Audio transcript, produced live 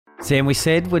Sam, we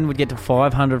said when we'd get to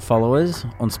 500 followers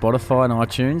on Spotify and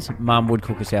iTunes, Mum would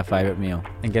cook us our favourite meal.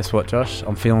 And guess what, Josh?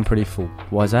 I'm feeling pretty full.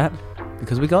 Why's that?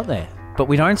 Because we got there. But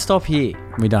we don't stop here.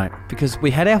 We don't. Because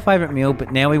we had our favourite meal,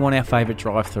 but now we want our favourite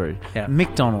drive-through. Yeah.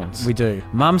 McDonald's. We do.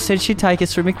 Mum said she'd take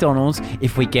us through McDonald's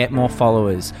if we get more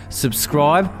followers.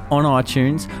 Subscribe on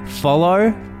iTunes. Follow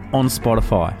on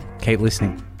Spotify. Keep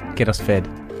listening. Get us fed.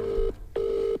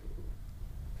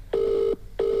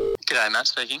 G'day, Matt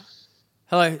speaking.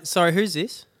 Hello. Sorry, who's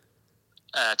this?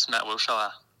 It's Matt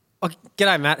Wilshire. Oh,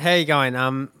 g'day, Matt. How you going?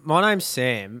 My name's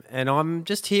Sam, and I'm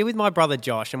just here with my brother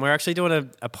Josh, and we're actually doing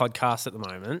a podcast at the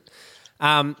moment.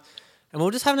 And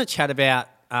we're just having a chat about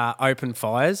open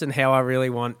fires and how I really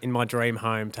want in my dream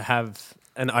home to have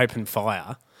an open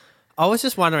fire. I was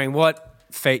just wondering what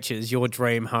features your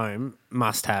dream home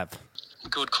must have.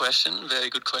 Good question. Very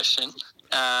good question.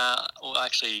 Well, I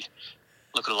actually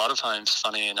look at a lot of homes,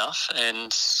 funny enough,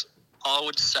 and I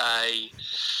would say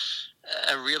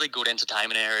a really good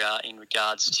entertainment area in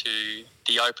regards to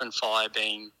the open fire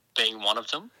being one of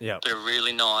them. Yeah. But a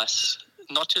really nice,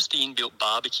 not just the inbuilt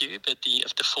barbecue, but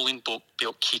the full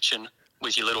inbuilt kitchen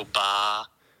with your little bar,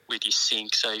 with your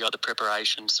sink. So you got the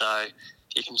preparation. So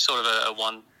you can sort of a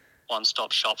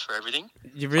one-stop shop for everything.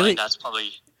 You really, I think that's probably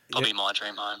my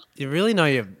dream home. You really know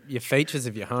your features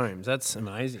of your homes. That's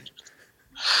amazing.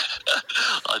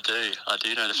 I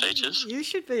do know the features. You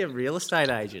should be a real estate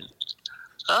agent.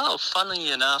 Oh,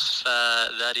 funnily enough,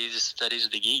 that is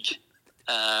the gig,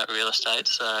 real estate.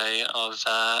 So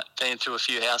I've been through a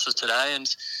few houses today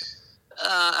and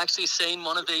actually seen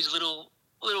one of these little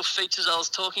features I was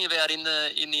talking about in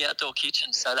the outdoor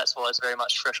kitchen. So that's why it's very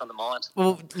much fresh on the mind.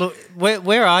 Well, look,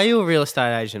 where are you a real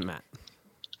estate agent, Matt?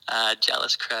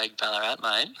 Jealous Craig, Ballarat,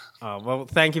 mate. Oh, well,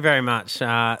 thank you very much.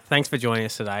 Thanks for joining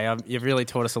us today. You've really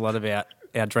taught us a lot about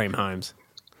our dream homes.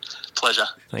 Pleasure.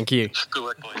 Thank you. Good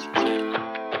work,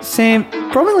 boys. Sam,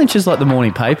 Bromley Lynch is like the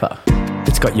morning paper.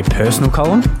 It's got your personal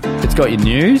column, it's got your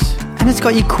news, and it's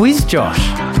got your quiz, Josh.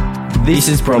 This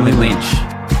is Bromley Lynch.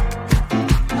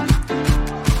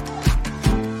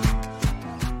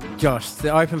 Josh, the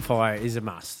open fire is a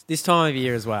must. This time of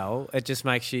year as well, it just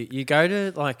makes you go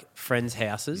to like friends'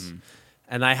 houses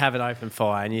and they have an open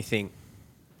fire and you think,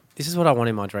 this is what I want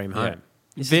in my dream home. Yeah.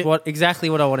 This is exactly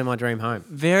what I want in my dream home.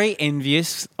 Very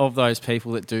envious of those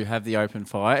people that do have the open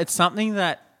fire. It's something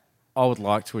that I would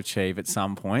like to achieve at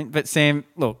some point. But Sam,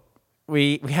 look,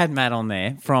 we had Matt on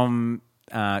there from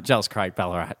Jealous Craig,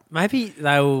 Ballarat. Maybe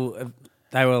they will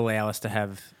allow us to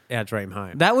have our dream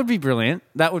home. That would be brilliant.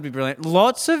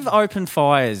 Lots of open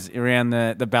fires around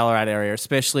the Ballarat area,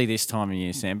 especially this time of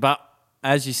year, Sam. But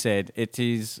as you said, it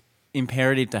is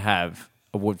imperative to have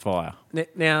a wood fire.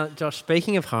 Now, Josh,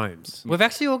 speaking of homes, we've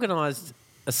actually organised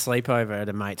a sleepover at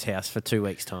a mate's house for 2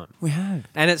 weeks' time. We have.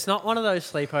 And it's not one of those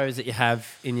sleepovers that you have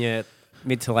in your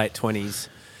mid to late 20s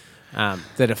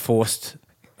that are forced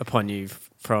upon you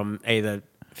from either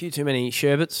a few too many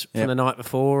sherbets from the night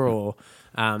before or...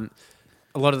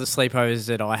 a lot of the sleepovers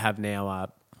that I have now are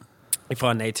if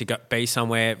I need to be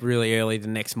somewhere really early the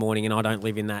next morning and I don't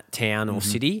live in that town or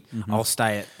city, I'll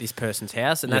stay at this person's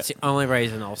house. And that's the only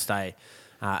reason I'll stay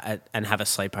and have a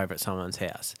sleepover at someone's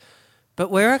house.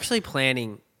 But we're actually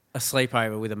planning a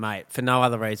sleepover with a mate for no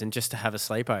other reason, just to have a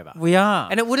sleepover. We are.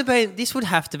 And this would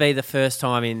have to be the first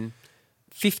time in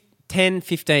 10,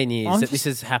 15 years this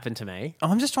has happened to me.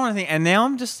 I'm just trying to think, and now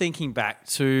I'm just thinking back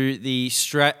to the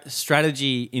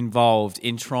strategy involved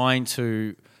in trying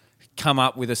to come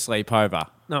up with a sleepover.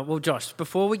 No, well, Josh,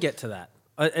 before we get to that,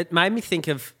 it made me think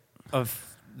of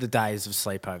the days of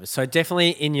sleepovers. So definitely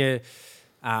in your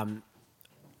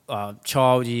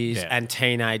child years and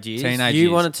teenage years,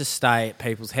 you wanted to stay at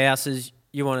people's houses.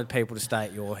 You wanted people to stay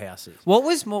at your houses. What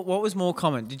was more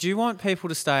common? Did you want people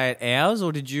to stay at ours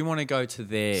or did you want to go to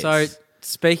theirs? So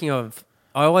speaking of,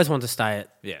 I always wanted to stay at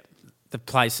the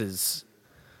places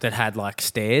that had like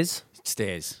staircases.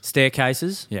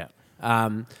 Yeah.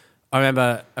 I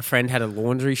remember a friend had a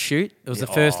laundry chute. It was the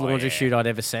first laundry chute I'd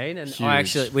ever seen, and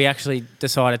we actually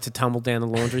decided to tumble down the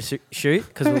laundry chute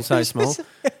because we were so small.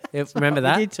 Remember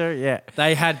that? We did too. Yeah.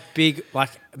 They had big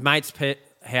mates'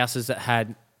 houses that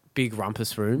had big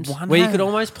rumpus rooms where you could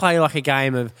almost play like a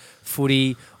game of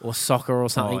footy or soccer or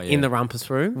something in the rumpus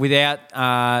room without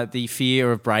the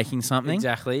fear of breaking something.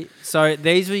 Exactly. So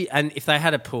and if they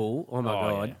had a pool,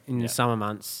 in the summer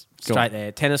months, straight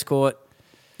there, tennis court,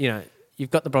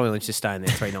 you've got the Bromley Lynch just staying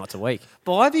there 3 nights a week.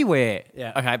 Buy beware.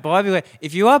 Yeah. Okay, buy beware.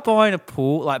 If you are buying a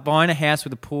pool, like buying a house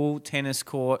with a pool, tennis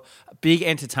court, a big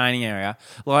entertaining area,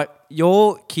 like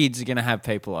your kids are going to have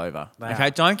people over. Okay,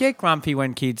 don't get grumpy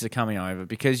when kids are coming over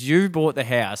because you bought the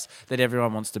house that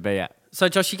everyone wants to be at. So,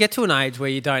 Josh, you get to an age where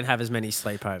you don't have as many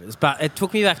sleepovers, but it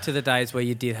took me back to the days where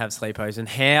you did have sleepovers and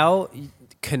how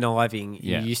conniving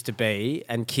you used to be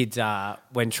and kids are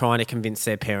when trying to convince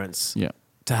their parents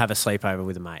to have a sleepover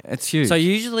with a mate. It's huge. So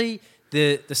usually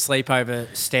the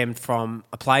sleepover stemmed from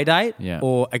a play date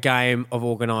or a game of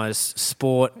organised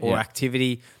sport or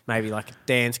activity, maybe like a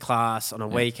dance class on a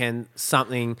weekend,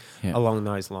 something along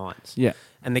those lines. Yeah.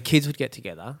 And the kids would get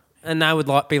together and they would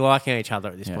be liking each other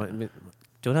at this point.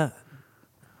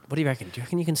 What do you reckon? Do you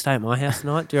reckon you can stay at my house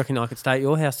tonight? Do you reckon I could stay at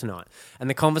your house tonight? And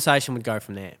the conversation would go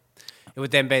from there. It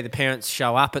would then be the parents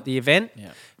show up at the event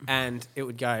and it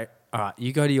would go, all right,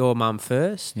 you go to your mum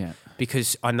first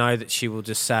because I know that she will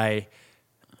just say,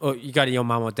 or you go to your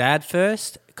mum or dad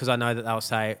first because I know that they'll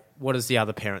say, what does the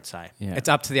other parent say? Yeah. It's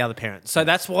up to the other parent. So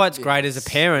that's why it's great as a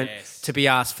parent to be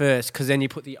asked first because then you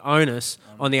put the onus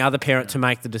on the other parent to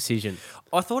make the decision.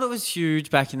 I thought it was huge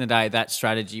back in the day, that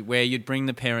strategy where you'd bring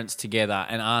the parents together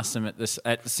and ask them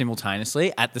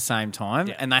simultaneously at the same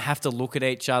time and they have to look at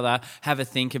each other, have a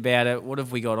think about it. What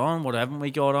have we got on? What haven't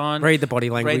we got on? Read the body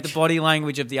language. Read the body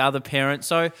language of the other parent.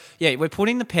 So, yeah, we're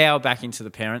putting the power back into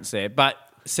the parents there, but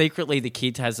secretly the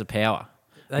kid has the power.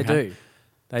 They do.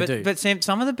 They do. But Sam,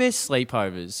 some of the best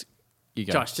sleepovers, you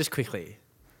go. Josh, just quickly.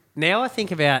 Now I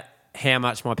think about how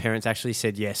much my parents actually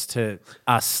said yes to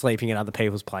us sleeping at other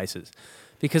people's places.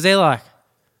 Because they're like,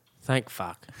 thank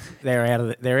fuck. They're out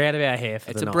of our hair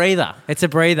for the night. It's a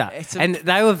breather. And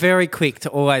they were very quick to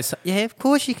always say, yeah, of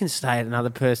course you can stay at another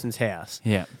person's house.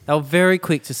 Yeah. They were very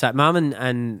quick to say, Mum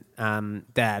and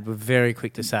Dad were very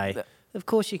quick to say, of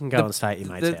course you can go and stay at your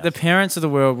mate's house. The parents of the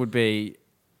world would be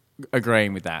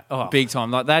agreeing with that big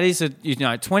time. Like that is a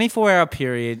 24-hour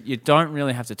period. You don't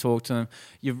really have to talk to them.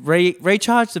 You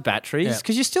recharge the batteries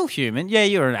because you're still human. Yeah,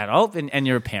 you're an adult and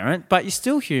you're a parent, but you're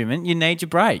still human. You need your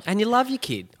break. And you love your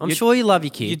kid. I'm sure you love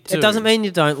your kid. It doesn't mean you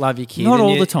don't love your kid. Not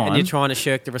all the time. And you're trying to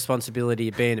shirk the responsibility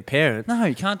of being a parent. No,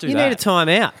 you can't do that. You need a time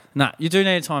out. No, you do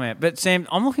need a time out. But Sam,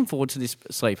 I'm looking forward to this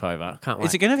sleepover. Can't wait.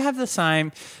 Is it going to have the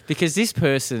same? Because this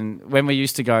person, when we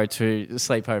used to go to the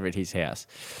sleepover at his house,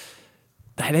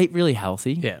 they'd eat really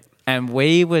healthy. Yeah. And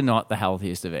we were not the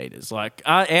healthiest of eaters. Like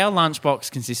our lunchbox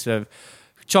consisted of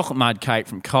chocolate mud cake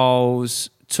from Coles,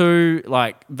 2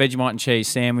 like Vegemite and cheese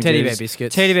sandwiches,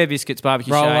 Teddy Bear biscuits,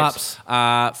 barbecue roll-ups,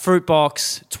 fruit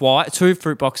box, 2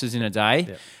 fruit boxes in a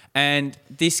day. And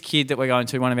this kid that we're going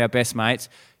to, one of our best mates,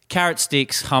 carrot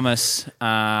sticks, hummus,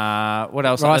 what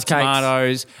else? Rice cakes.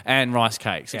 Tomatoes and rice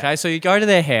cakes. Okay, so you go to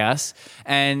their house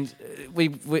and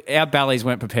our bellies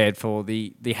weren't prepared for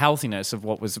the healthiness of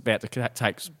what was about to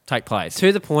take place.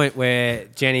 To the point where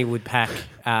Jenny would pack...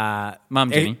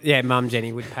 Mum Jenny. Mum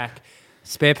Jenny would pack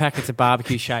spare packets of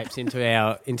barbecue shapes into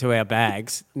our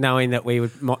bags, knowing that we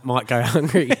might go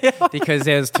hungry because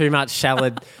there was too much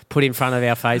salad put in front of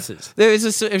our faces.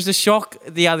 It was a shock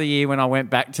the other year when I went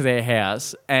back to their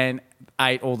house and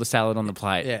ate all the salad on the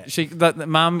plate. Yeah.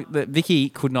 Mum, Vicky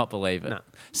could not believe it. No.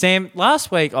 Sam,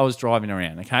 last week I was driving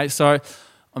around, okay? So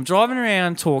I'm driving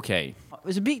around Torquay. It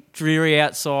was a bit dreary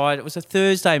outside. It was a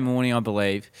Thursday morning, I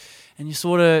believe. And you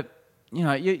sort of...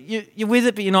 you're with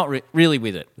it, but you're not really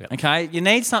with it, okay? You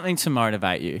need something to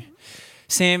motivate you.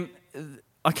 Sam,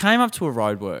 I came up to a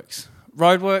roadworks.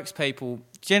 Roadworks people,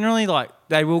 generally,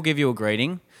 they will give you a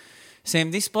greeting.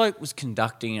 Sam, this bloke was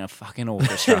conducting a fucking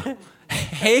orchestra.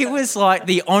 He was like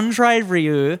the Andre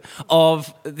Rieu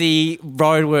of the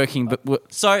roadworking.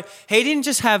 So he didn't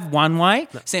just have one way.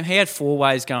 No. Sam, he had 4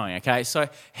 ways going, okay? So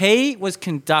he was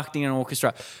conducting an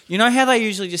orchestra. You know how they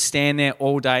usually just stand there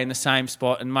all day in the same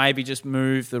spot and maybe just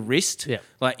move the wrist,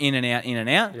 like in and out, in and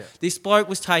out? Yeah. This bloke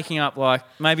was taking up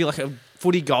maybe a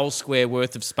footy goal square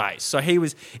worth of space. So he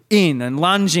was in and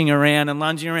lunging around,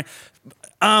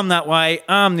 arm that way,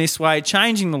 arm this way,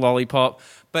 changing the lollipop.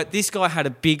 But this guy had a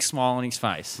big smile on his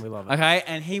face. We love it. Okay,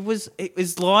 and it was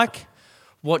like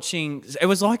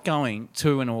going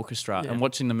to an orchestra and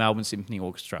watching the Melbourne Symphony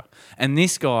Orchestra. And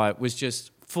this guy was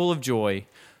just full of joy,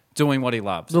 doing what he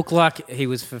loves. Looked like he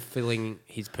was fulfilling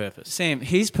his purpose. Sam,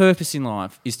 his purpose in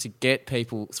life is to get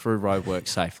people through roadwork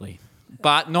safely.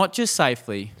 But not just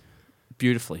safely,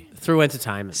 beautifully. Through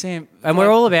entertainment. Sam, and we're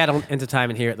all about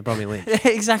entertainment here at the Bromley Lynch.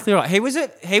 Exactly right. He was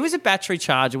a battery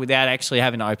charger without actually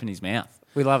having to open his mouth.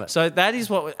 We love it. So that is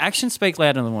what actions speak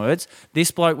louder than words.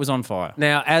 This bloke was on fire.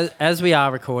 Now, as we are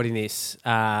recording this,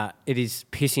 it is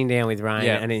pissing down with rain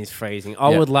and it is freezing.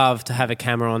 I would love to have a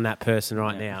camera on that person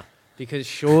right now because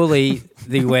surely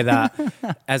the weather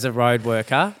as a road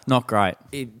worker, not great.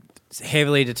 It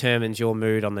heavily determines your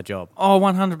mood on the job. Oh,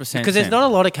 100%. Because there's not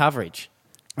a lot of coverage.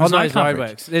 On no those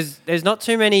coverage. roadworks. There's not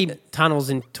too many tunnels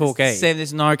in Torquay. Sam,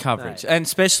 there's no coverage. No. And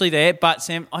especially there. But,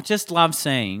 Sam, I just love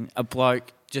seeing a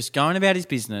bloke just going about his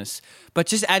business, but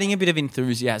just adding a bit of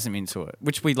enthusiasm into it,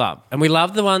 which we love. And we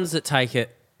love the ones that take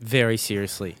it very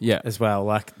seriously as well.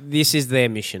 Like, this is their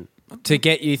mission, to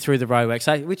get you through the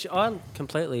roadworks, which I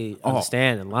completely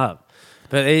understand and love.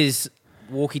 But it is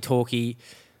walkie-talkie.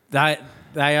 They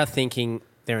are thinking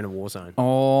they're in a war zone.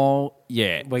 Oh,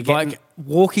 yeah. We're getting, like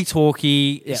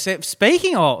walkie-talkie. Yeah.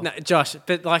 Speaking of... No, Josh,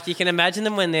 but like you can imagine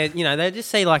them when they're, they just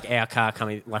see like our car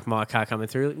coming, like my car coming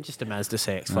through, just a Mazda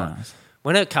CX-5. Nice.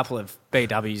 When a couple of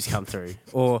BWs come through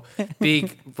or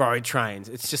big road trains,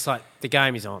 it's just like the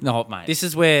game is on. No, mate. This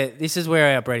is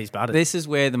where our bread is buttered. This is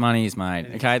where the money is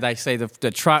made. Okay, they see the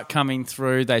truck coming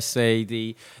through. They see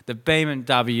the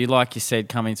BMW, like you said,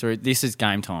 coming through. This is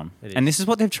game time, and this is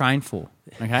what they've trained for.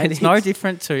 Okay, it's no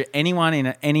different to anyone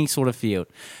in any sort of field.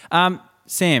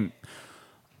 Sam,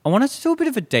 I wanted to do a bit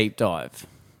of a deep dive.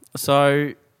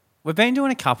 So we've been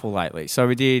doing a couple lately. So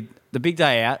we did the Big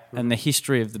Day Out and the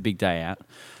history of the Big Day Out.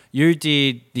 You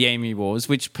did the Emu Wars,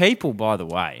 which people, by the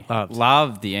way,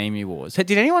 love the Emu Wars. Did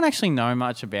anyone actually know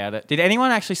much about it? Did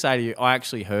anyone actually say to you, I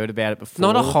actually heard about it before?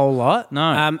 Not a whole lot.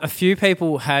 No. A few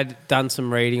people had done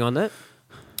some reading on it,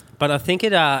 but I think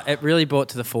it really brought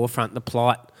to the forefront the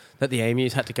plight that the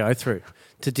emus had to go through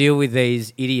to deal with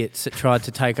these idiots that tried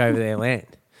to take over their land.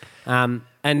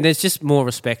 And there's just more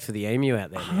respect for the emu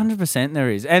out there now. 100% there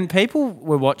is. And people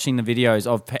were watching the videos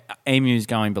of emus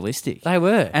going ballistic. They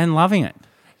were. And loving it.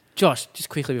 Josh, just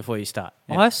quickly before you start,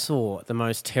 I saw the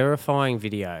most terrifying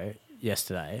video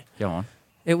yesterday. Go on.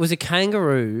 It was a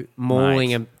kangaroo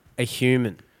mauling a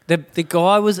human. The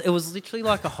guy it was literally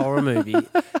like a horror movie.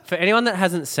 For anyone that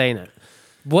hasn't seen it,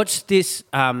 watch this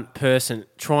person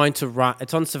trying to run.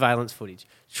 It's on surveillance footage.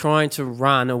 Trying to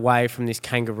run away from this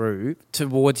kangaroo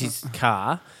towards his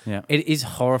car. Yeah. It is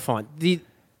horrifying. The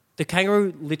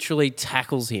kangaroo literally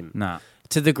tackles him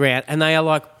to the ground, and they are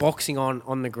like boxing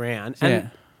on the ground.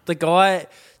 And the guy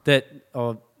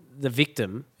the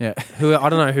victim, who I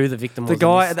don't know who the victim was. The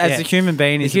guy, as a human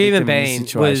being, is the human being in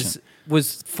this situation.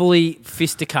 was fully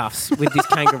fisticuffs with this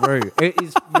kangaroo. It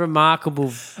is remarkable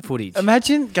footage.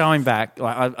 Imagine going back,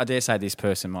 like I dare say this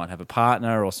person might have a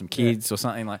partner or some kids or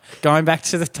something, like going back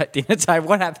to the dinner table.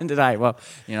 What happened today? Well,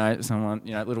 someone,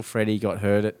 little Freddie got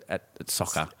hurt at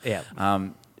soccer. Yeah.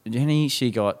 Jenny,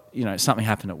 she got, something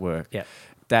happened at work. Yeah.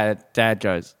 Dad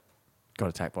goes, got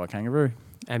attacked by a kangaroo.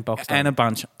 And boxed and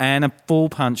on. a full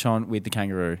punch on with the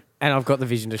kangaroo. And I've got the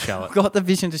vision to show it. Got the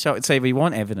vision to show it. See, we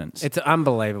want evidence. It's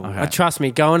unbelievable. Okay. Trust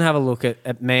me, go and have a look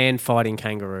at man fighting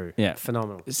kangaroo. Yeah.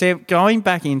 Phenomenal. So going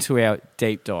back into our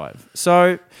deep dive.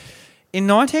 So in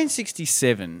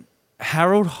 1967,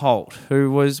 Harold Holt,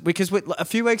 who was... Because a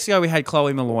few weeks ago we had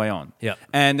Chloe Malloy on. Yep.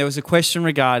 And there was a question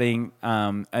regarding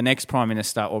an ex-Prime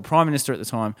Minister or Prime Minister at the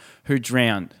time who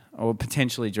drowned or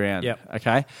potentially drowned. Yep.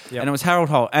 Okay? Yep. And it was Harold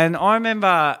Holt. And I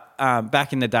remember...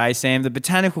 back in the day, Sam, the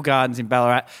Botanical Gardens in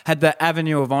Ballarat had the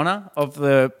Avenue of Honour of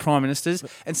the Prime Ministers,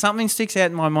 and something sticks out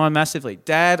in my mind massively.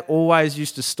 Dad always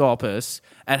used to stop us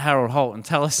at Harold Holt and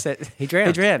tell us that he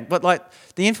drowned. But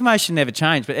the information never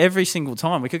changed, but every single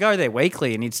time we could go there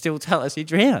weekly and he'd still tell us he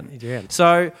drowned.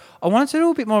 So I wanted to do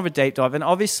a bit more of a deep dive, and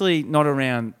obviously not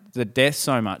around the death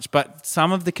so much, but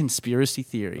some of the conspiracy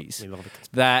theories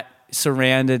that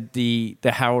surrounded the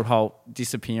Harold Holt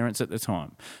disappearance at the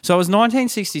time. So it was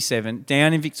 1967,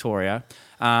 down in Victoria,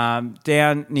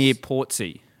 down near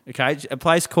Portsea, okay, a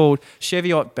place called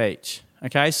Cheviot Beach.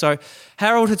 Okay, so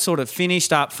Harold had sort of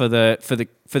finished up for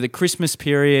the Christmas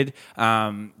period.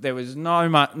 There's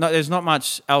not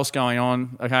much else going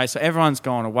on. Okay, so everyone's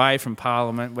gone away from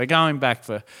Parliament. We're going back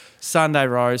for Sunday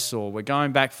roast, or we're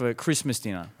going back for Christmas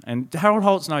dinner. And Harold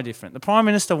Holt's no different. The Prime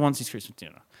Minister wants his Christmas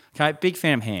dinner. Okay, big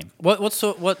fan of ham. What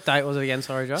date was it again?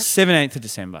 Sorry, Josh. 17th of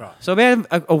December. Right. So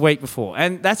about a week before,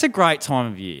 and that's a great time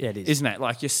of year. Yeah, it is, isn't it?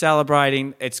 Like, you're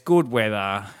celebrating. It's good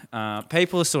wetter.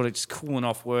 People are sort of just cooling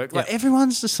off work. Like,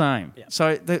 everyone's the same. Yep.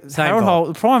 So Harold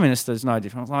Holt, the Prime Minister, is no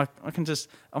different. Like, I'm just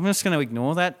going to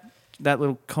ignore that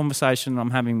little conversation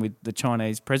I'm having with the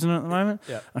Chinese president at the moment.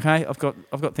 Yep. Okay,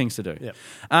 I've got things to do.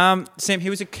 Yep. Sam, he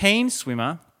was a keen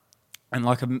swimmer. And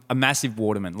like a massive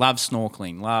waterman, loved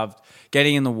snorkeling, loved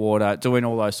getting in the water, doing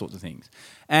all those sorts of things.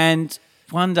 And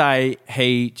one day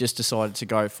he just decided to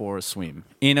go for a swim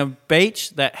in a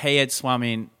beach that he had swum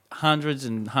in hundreds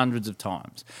and hundreds of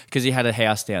times because he had a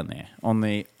house down there on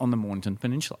the Mornington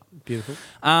Peninsula. Beautiful.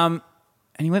 And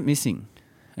he went missing.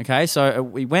 Okay, so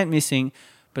we went missing,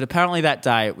 but apparently that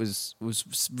day it was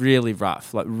really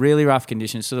rough, like really rough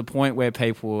conditions, to the point where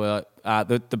people were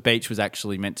the beach was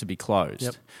actually meant to be closed.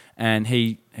 Yep. And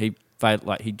he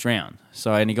he drowned.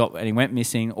 So and he went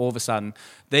missing. All of a sudden,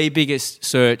 the biggest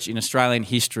search in Australian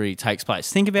history takes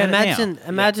place. Think about it now.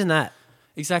 Imagine that.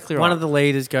 Exactly right. One of the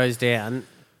leaders goes down,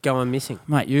 going missing.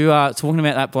 Mate, you are talking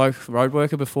about that bloke road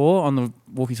worker before on the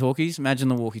walkie-talkies. Imagine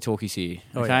the walkie-talkies here.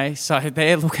 Okay, yeah. So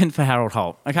they're looking for Harold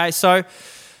Holt. Okay, so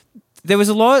there was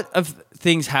a lot of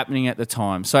things happening at the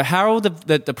time. So Harold,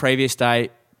 the previous day,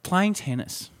 playing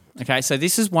tennis. Okay, so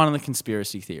this is one of the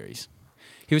conspiracy theories.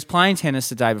 He was playing tennis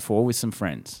the day before with some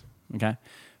friends. Okay,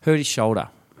 hurt his shoulder.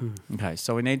 Okay,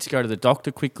 so we need to go to the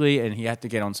doctor quickly, and he had to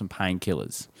get on some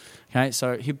painkillers. Okay,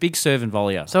 so he's a big serve and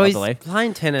volleyer. So I believe.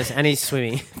 Playing tennis and he's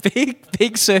swimming.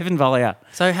 big serve and volleyer.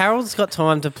 So Harold's got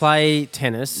time to play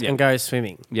tennis and go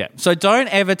swimming. Yeah. So don't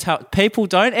ever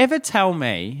tell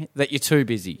me that you're too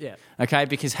busy. Yeah. Okay,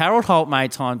 because Harold Holt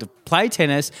made time to play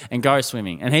tennis and go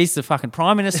swimming, and he's the fucking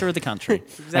Prime Minister of the country.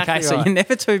 Exactly okay, so right. you're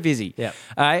never too busy. Yeah.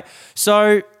 All right.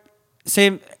 So,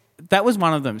 Sam, that was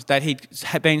one of them, that he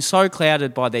had been so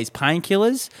clouded by these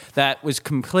painkillers that was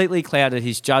completely clouded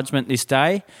his judgment this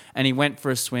day, and he went for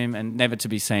a swim and never to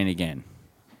be seen again.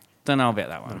 Don't know about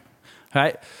that one.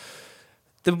 Okay.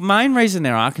 The main reason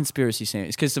there are conspiracy theories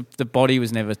is because the body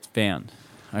was never found.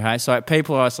 Okay, so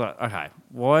people are like, okay,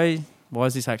 why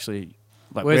is this actually...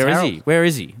 Like, Where's where is Harold? he? Where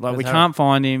is he? Like, Where's we Harold? can't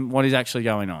find him. What is actually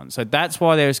going on? So that's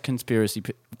why there's conspiracy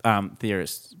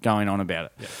theorists going on about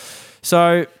it. Yeah.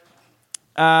 So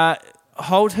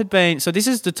Holt had been... So this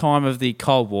is the time of the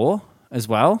Cold War as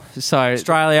well. So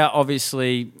Australia,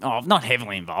 obviously, not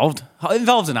heavily involved.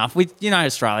 Involved enough.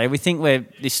 Australia, we think we're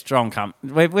this strong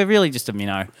we're really just a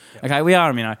minnow. Yeah. Okay, we are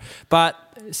a minnow. But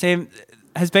Sam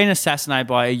has been assassinated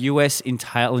by a US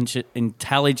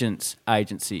intelligence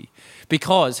agency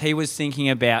because he was thinking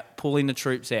about pulling the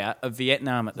troops out of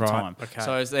Vietnam at the time. Okay.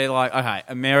 So they're like, okay,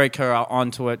 America are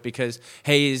onto it because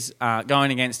he is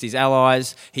going against his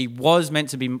allies. He was meant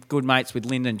to be good mates with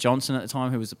Lyndon Johnson at the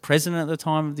time, who was the president at the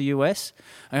time of the US.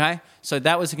 Okay, so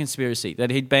that was a conspiracy, that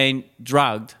he'd been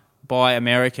drugged by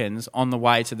Americans on the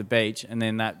way to the beach, and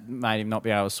then that made him not be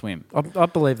able to swim. I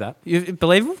believe that.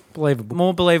 Believable? Believable.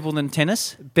 More believable than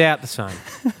tennis? About the same.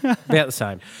 About the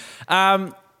same.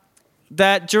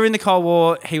 That during the Cold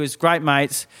War, he was great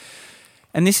mates.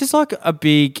 And this is like a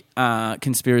big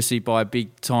conspiracy by a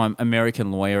big-time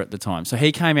American lawyer at the time. So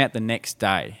he came out the next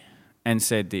day and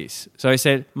said this. So he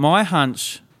said, my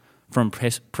hunch from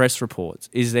press reports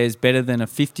is there's better than a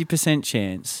 50%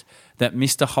 chance that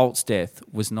Mr. Holt's death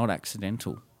was not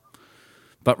accidental,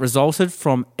 but resulted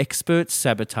from expert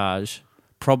sabotage,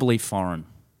 probably foreign.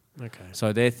 Okay.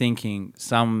 So they're thinking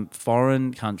some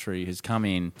foreign country has come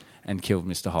in and killed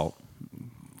Mr. Holt.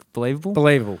 Believable?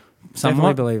 Believable. Somewhat?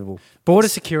 Definitely believable. Border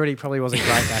security probably wasn't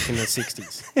great back in the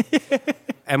 60s.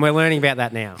 And we're learning about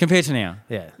that now. Compared to now?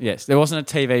 Yeah. Yes. There wasn't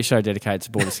a TV show dedicated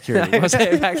to border security, was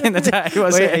there, back in the day?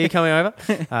 Are you coming over?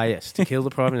 Yes, to kill the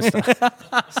Prime Minister.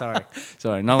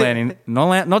 Sorry, not allowed in.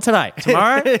 Not today.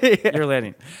 Tomorrow, you're allowed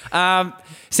in.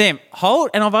 Sam,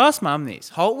 Holt, and I've asked Mum this,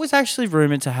 Holt was actually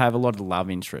rumoured to have a lot of love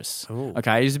interests. Ooh.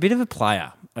 Okay, he was a bit of a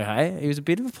player. Okay, he was a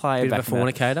bit of a player. Bit of a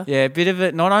fornicator? Yeah, a bit of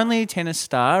a, not only a tennis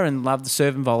star and loved the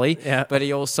serve and volley, but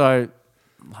he also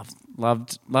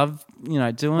loved,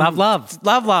 doing... Love.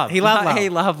 He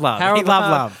loved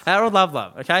love. Harold loved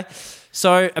love, okay?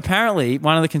 So apparently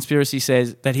one of the conspiracies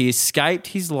says that he escaped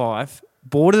his life,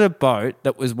 boarded a boat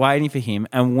that was waiting for him,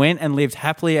 and went and lived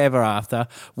happily ever after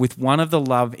with one of the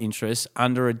love interests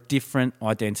under a different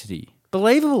identity.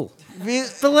 Believable.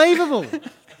 Believable.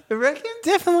 You reckon?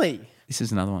 Definitely. This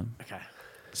is another one. Okay.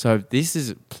 So this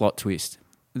is a plot twist.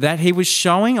 That he was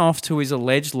showing off to his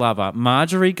alleged lover,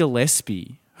 Marjorie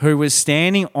Gillespie, who was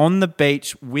standing on the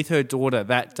beach with her daughter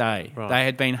that day. Right. They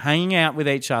had been hanging out with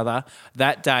each other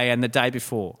that day and the day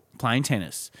before, playing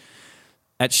tennis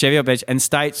at Cheviot Beach, and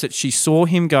states that she saw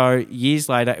him go. Years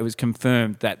later, it was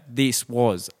confirmed that this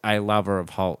was a lover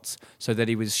of Holt's, so that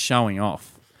he was showing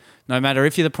off. No matter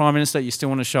if you're the Prime Minister, you still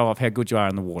want to show off how good you are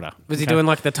in the water. Was he doing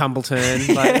like the tumble turn?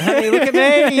 Like, hey, look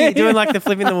at me. Doing like the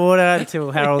flip in the water until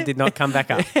Harold did not come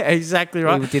back up. Yeah, exactly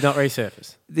right. He did not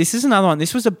resurface. This is another one. There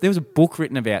was a book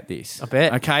written about this. I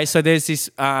bet. Okay, so there's this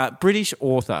British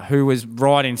author who was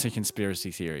right into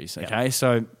conspiracy theories. Okay,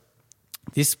 so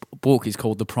this book is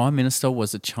called The Prime Minister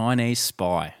Was a Chinese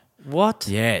Spy. What?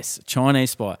 Yes,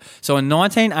 Chinese spy. So a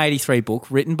 1983 book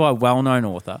written by a well-known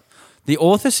author, the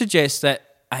author suggests that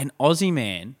an Aussie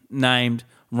man named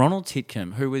Ronald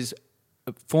Titcomb, who was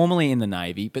formerly in the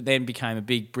Navy but then became a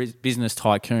big business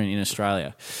tycoon in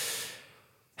Australia,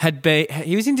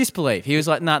 he was in disbelief. He was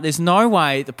like, nah, there's no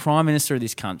way the Prime Minister of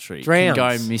this country Drowns.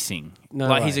 can go missing. No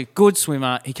way. He's a good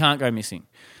swimmer. He can't go missing.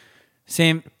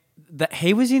 Sam, that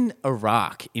he was in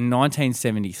Iraq in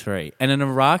 1973, and an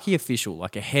Iraqi official,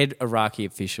 like a head Iraqi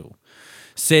official,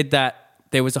 said that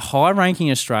there was a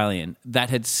high-ranking Australian that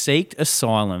had sought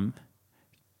asylum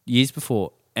years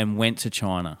before and went to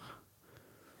China.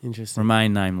 Interesting.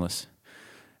 Remain nameless.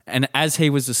 And as he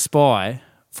was a spy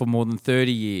for more than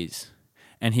 30 years,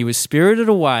 and he was spirited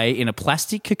away in a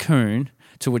plastic cocoon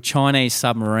to a Chinese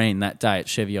submarine that day at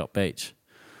Cheviot Beach.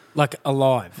 Like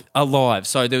alive. Alive.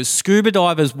 So there was scuba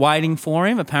divers waiting for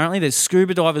him. Apparently there's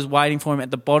scuba divers waiting for him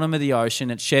at the bottom of the ocean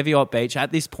at Cheviot Beach.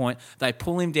 At this point, they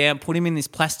pull him down, put him in this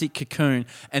plastic cocoon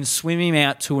and swim him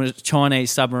out to a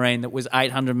Chinese submarine that was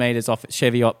 800 metres off at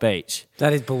Cheviot Beach.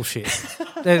 That is bullshit.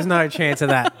 There's no chance of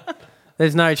that.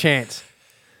 There's no chance.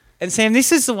 And Sam,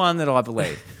 this is the one that I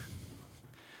believe.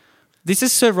 This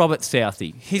is Sir Robert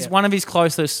Southey. He's one of his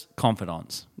closest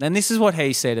confidants. And this is what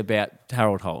he said about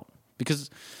Harold Holt. Because...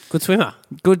 Good swimmer.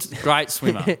 Great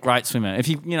swimmer. Great swimmer. If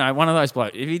one of those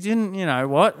blokes, if he didn't,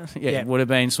 it would have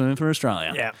been swimming for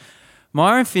Australia. Yeah.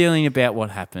 My own feeling about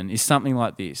what happened is something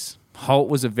like this. Holt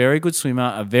was a very good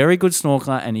swimmer, a very good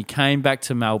snorkeler, and he came back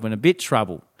to Melbourne a bit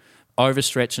troubled,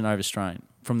 overstretched and overstrained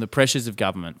from the pressures of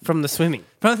government. From the swimming.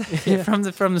 From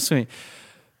the swimming.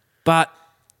 But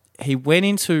he went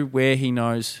into where he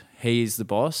knows he is the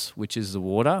boss, which is the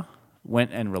water,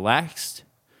 went and relaxed,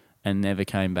 and never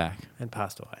came back. And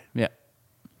passed away. Yeah.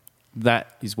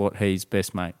 That is what his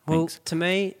best mate thinks. Well, to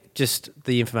me, just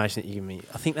the information that you give me,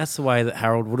 I think that's the way that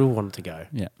Harold would have wanted to go.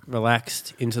 Yeah.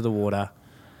 Relaxed, into the water,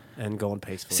 and gone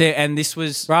peacefully. So, and this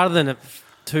was... Rather than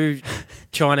two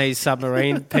Chinese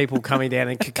submarine people coming down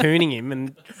and cocooning him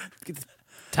and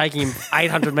taking him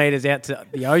 800 metres out to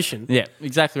the ocean. Yeah,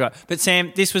 exactly right. But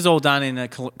Sam, this was all done in a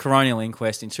coronial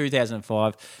inquest in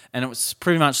 2005, and it was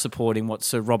pretty much supporting what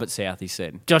Sir Robert Southey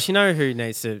said. Josh, you know who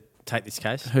needs to take this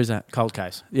case? Who's that? Cold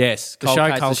Case. Yes. The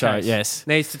show Cold show, Case. yes.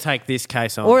 Needs to take this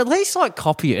case on. Or at least,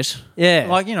 copy it. Yeah.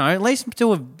 At least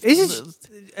do a...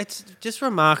 It's just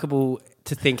remarkable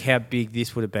to think how big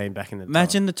this would have been back in the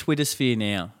Imagine the Twitter sphere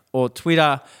now, or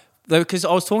Twitter... Because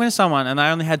I was talking to someone and they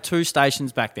only had 2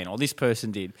 stations back then, or this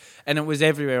person did, and it was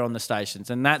everywhere on the stations,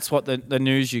 and that's what the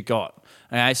news you got.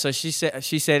 Okay, so she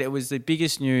said it was the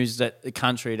biggest news that the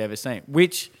country had ever seen,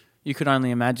 which you could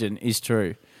only imagine is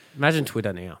true. Imagine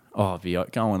Twitter now. Oh, it'd be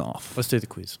going off. Let's do the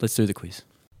quiz.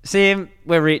 Sam,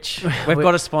 we're rich. We've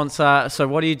got a sponsor. So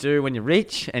what do you do when you're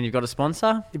rich and you've got a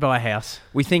sponsor? You buy a house.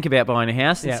 We think about buying a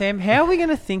house. And Sam, how are we going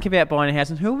to think about buying a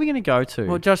house and who are we going to go to?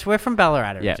 Well, Josh, we're from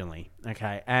Ballarat originally.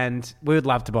 Okay. And we would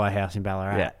love to buy a house in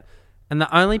Ballarat. Yeah. And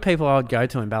the only people I would go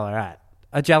to in Ballarat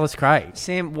are jealous Craig.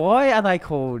 Sam, why are they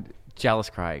called Jealous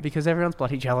Craig? Because everyone's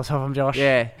bloody jealous of him, Josh.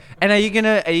 Yeah. And are you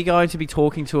going to be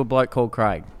talking to a bloke called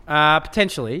Craig?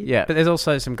 Potentially. Yeah. But there's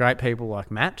also some great people like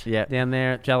Matt down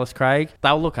there at Jealous Craig.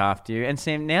 They'll look after you. And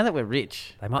Sam, now that we're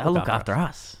rich, they'll look after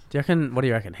us. What do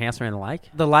you reckon? House around the lake?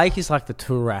 The lake is like the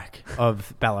Toorak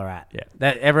of Ballarat. Yeah.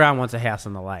 That everyone wants a house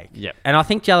on the lake. Yeah. And I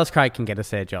think Jealous Craig can get us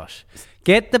there, Josh.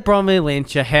 Get the Bromley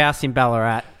Lynch a house in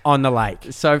Ballarat on the lake.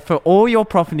 So for all your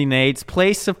property needs,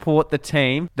 please support the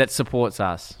team that supports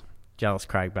us. Jealous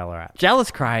Craig, Ballarat.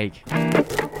 Jealous Craig.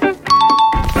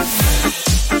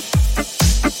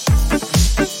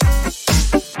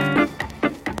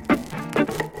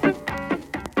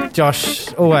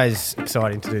 Josh, always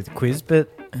exciting to do the quiz, but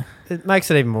it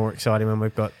makes it even more exciting when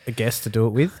we've got a guest to do it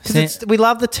with. Because we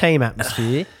love the team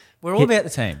atmosphere. We're all about the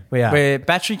team. We are. We're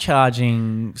battery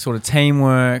charging, sort of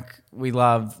teamwork. We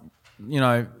love,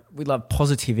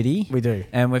 positivity. We do.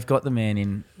 And we've got the man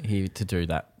in here to do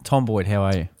that. Tom Boyd, how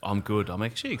are you? I'm good. I'm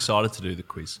actually excited to do the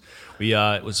quiz.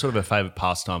 It was sort of a favourite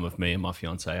pastime of me and my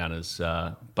fiancée Anna's,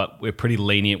 but we're pretty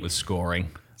lenient with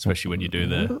scoring, especially when you do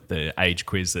the age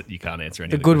quiz that you can't answer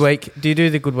any of the Good quiz. week. Do you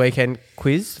do the good weekend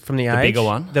quiz from the age? The bigger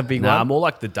one? The big one? one? More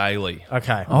like the daily.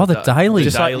 Okay. Oh, the daily. The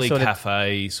Just like daily sort of-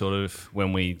 cafe, sort of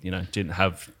when we, didn't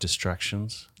have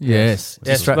distractions. Yes.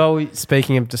 Yes. Well,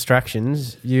 speaking of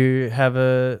distractions, you have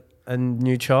a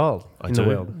new child in the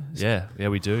world. Yeah,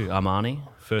 we do. Armani,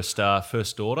 first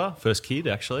daughter, first kid.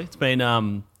 Actually, it's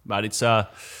been, mate. It's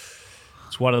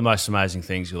one of the most amazing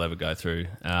things you'll ever go through,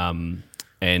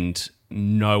 and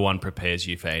no one prepares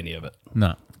you for any of it.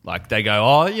 No. Like they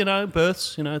go,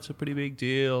 births, it's a pretty big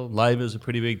deal. Labour's a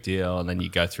pretty big deal, and then you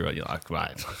go through it. You're like,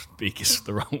 right, big is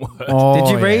the wrong word. Did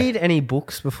you read any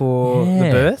books before the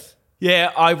birth?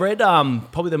 Yeah, I read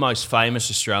probably the most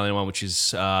famous Australian one, which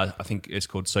is I think it's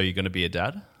called "So You're Going to Be a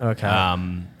Dad."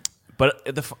 Okay. But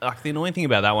the annoying thing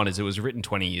about that one is it was written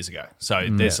 20 years ago, so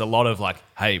there's a lot of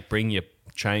hey, bring your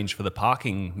change for the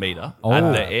parking meter Oh,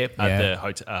 at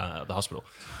the hospital.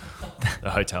 The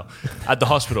hotel at the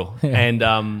hospital, and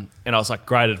I was like,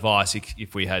 great advice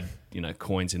if we had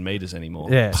coins in meters anymore.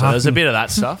 Yeah. So there's a bit of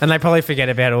that stuff. And they probably forget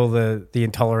about all the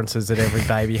intolerances that every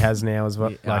baby has now as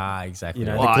well. Exactly.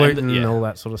 The Well, gluten and and all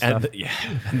that sort of stuff.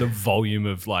 And the volume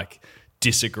of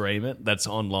disagreement that's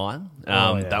online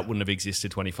that wouldn't have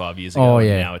existed 25 years ago. Oh, And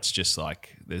yeah. now it's just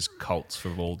there's cults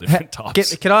from all different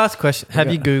types. Can I ask a question?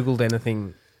 Have you Googled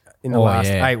anything in the last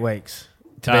 8 weeks?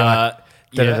 To be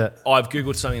I've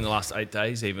Googled something in the last 8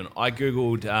 days even. I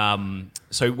Googled,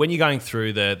 so when you're going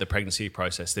through the pregnancy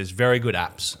process, there's very good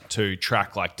apps to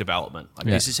track development.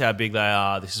 This is how big they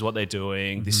are, this is what they're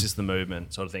doing, this is the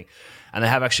movement sort of thing. And they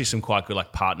have actually some quite good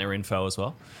partner info as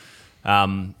well.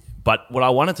 But what I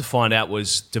wanted to find out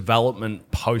was development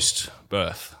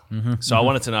post-birth. So I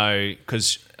wanted to know,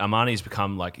 because Armani's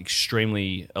become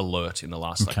extremely alert in the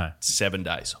last 7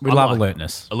 days. We love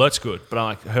alertness. Alert's good,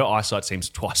 but her eyesight seems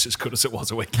twice as good as it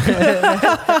was a week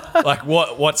ago.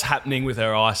 What's happening with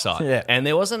her eyesight? Yeah. And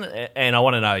there wasn't, and I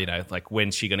want to know,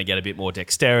 when's she going to get a bit more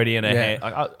dexterity in her hand?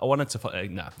 I wanted to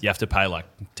find, no, you have to pay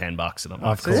 $10, and I'm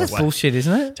like, That's bullshit,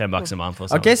 isn't it? $10 a month or I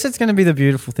something. guess it's going to be the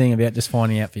beautiful thing about just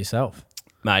finding out for yourself.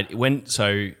 Mate,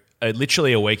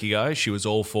 literally a week ago, she was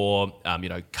all for,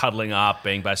 cuddling up,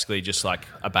 being basically just like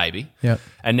a baby. Yep.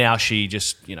 And now she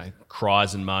just,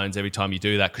 cries and moans every time you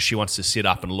do that because she wants to sit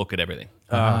up and look at everything.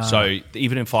 So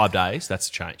even in 5 days, that's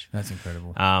a change. That's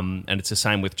incredible. And it's the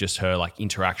same with just her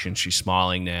interaction. She's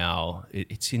smiling now.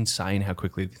 It's insane how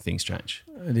quickly things change.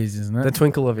 It is, isn't it? the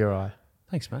twinkle of your eye.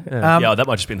 Thanks, mate. Yeah. That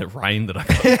might just been the rain that I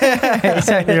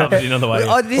got covered in on the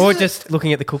way. Or just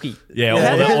looking at the cookie.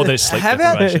 Or the sleep How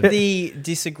about deprivation. the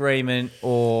disagreement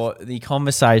or the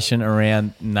conversation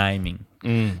around naming?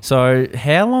 So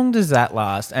how long does that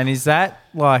last? And is that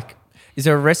is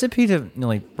there a recipe to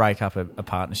nearly break up a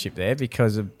partnership there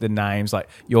because of the names?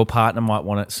 Your partner might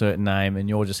want a certain name and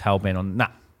you're just hell-bent on,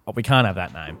 we can't have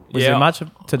that name. Was there much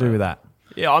to do with that?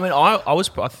 Yeah, I mean, I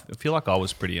feel like I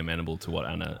was pretty amenable to what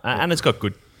Anna's got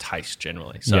good taste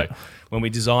generally. So when we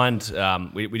designed,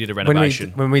 we did a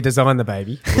renovation. When we designed the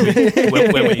baby.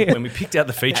 when we picked out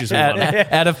the features we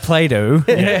wanted. Out of Play-Doh.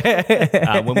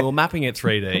 When we were mapping it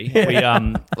 3D,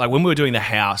 we when we were doing the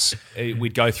house,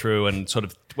 we'd go through and sort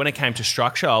of, when it came to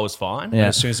structure, I was fine. Yeah. And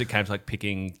as soon as it came to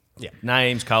picking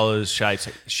names, colours, shapes,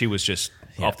 she was just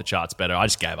off the charts better. I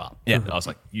just gave up. Yeah. I was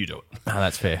like, you do it. Oh,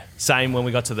 that's fair. Same when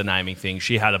we got to the naming thing.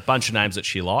 She had a bunch of names that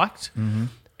she liked.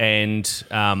 And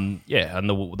and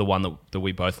the one that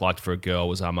we both liked for a girl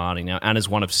was Armani. Now, Anna's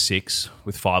one of 6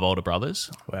 with 5 older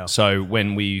brothers. Wow. So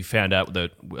when we found out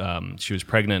that she was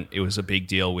pregnant, it was a big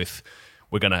deal with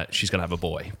she's gonna have a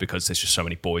boy because there's just so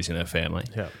many boys in her family.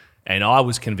 Yeah. And I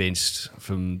was convinced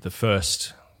from the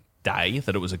first day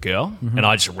that it was a girl, and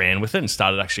I just ran with it and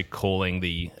started actually calling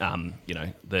the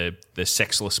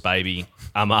sexless baby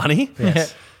Armani.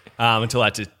 Yes. Until I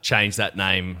had to change that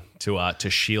name to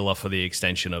Sheila for the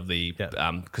extension of the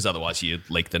because otherwise you'd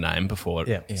leak the name before.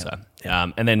 So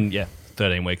and then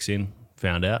 13 weeks in,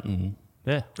 found out, and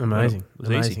Amazing. it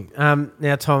was easy.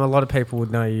 Now, Tom, a lot of people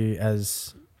would know you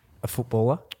as a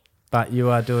footballer, but you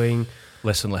are doing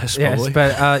Less and less, probably.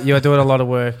 but you are doing a lot of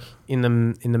work in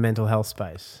the mental health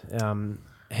space.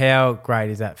 How great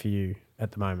is that for you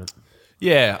at the moment?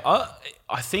 Yeah,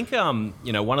 I think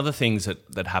one of the things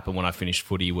that happened when I finished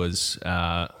footy was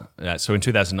so in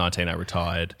 2019 I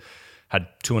retired, had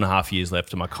 2.5 years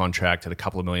left of my contract, had a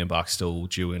couple of $1 million still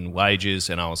due in wages,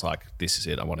 and I was like, this is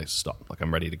it, I want to stop,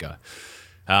 I'm ready to go.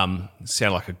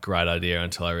 Sounded like a great idea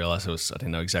until I realised I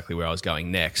didn't know exactly where I was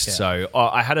going next. Yeah. So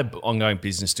I had an ongoing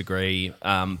business degree,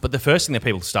 but the first thing that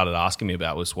people started asking me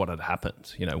about was what had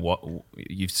happened. What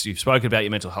you've spoken about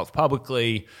your mental health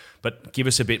publicly, but give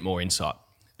us a bit more insight.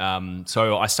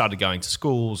 So I started going to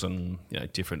schools and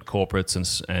different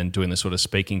corporates and doing the sort of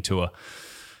speaking tour.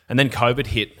 And then COVID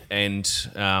hit, and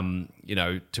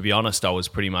to be honest, I was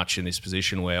pretty much in this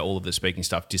position where all of the speaking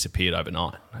stuff disappeared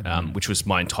overnight, which was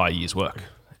my entire year's work.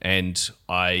 And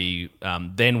I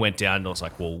then went down and I was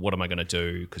like, well, what am I going to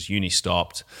do? Because uni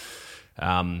stopped.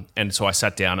 And so I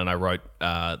sat down and I wrote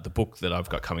the book that I've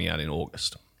got coming out in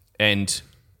August. And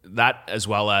that, as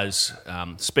well as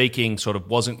speaking, sort of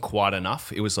wasn't quite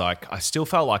enough. It was like I still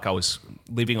felt like I was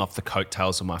living off the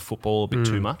coattails of my football a bit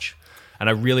too much. And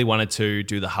I really wanted to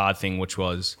do the hard thing, which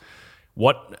was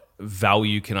what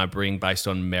value can I bring based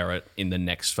on merit in the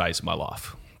next phase of my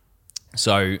life?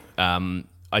 So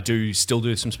I still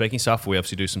do some speaking stuff. We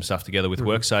obviously do some stuff together with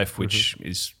WorkSafe, which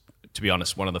is, to be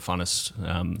honest, one of the funnest,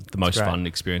 the most fun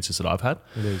experiences that I've had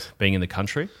being in the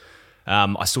country.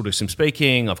 I still do some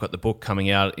speaking. I've got the book coming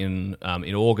out in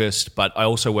August, but I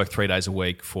also work 3 days a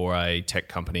week for a tech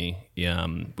company,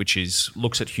 which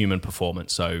looks at human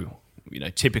performance. So,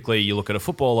 typically you look at a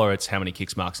footballer, it's how many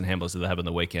kicks, marks, and handballs do they have on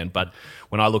the weekend. But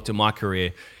when I looked at my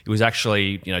career, it was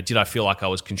actually, did I feel like I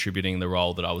was contributing the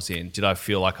role that I was in? Did I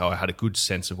feel like I had a good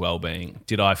sense of well-being?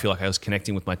 Did I feel like I was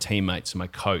connecting with my teammates and my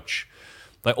coach?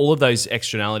 Like all of those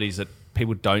externalities that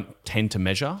people don't tend to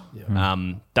measure.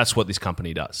 That's what this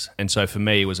company does. And so for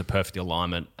me, it was a perfect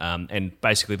alignment. And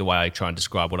basically the way I try and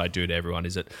describe what I do to everyone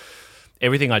is that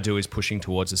everything I do is pushing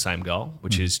towards the same goal,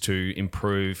 which is to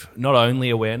improve not only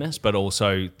awareness, but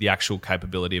also the actual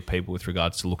capability of people with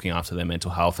regards to looking after their mental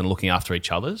health and looking after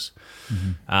each other's.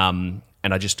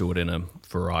 And I just do it in a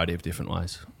variety of different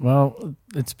ways. Well,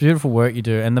 it's beautiful work you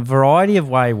do. And the variety of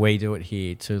way we do it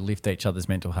here to lift each other's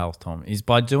mental health, Tom, is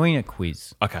by doing a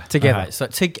quiz. Okay. Together.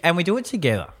 Okay. And we do it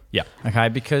together. Yeah. Okay,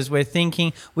 because we're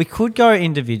thinking we could go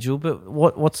individual, but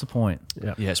what's the point?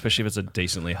 Yeah, especially if it's a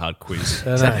decently hard quiz.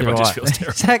 Exactly Everyone just right. feels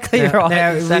terrible. Exactly right.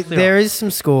 Now, Exactly there right. is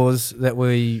some scores that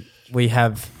we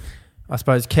have, I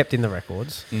suppose, kept in the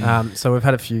records. So we've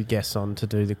had a few guests on to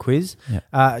do the quiz.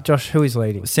 Yeah. Josh, who is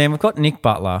leading? Sam, we've got Nick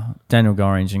Butler, Daniel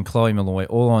Gorringe, and Chloe Malloy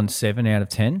all on 7 out of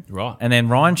 10. Right. And then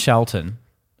Ryan Shelton,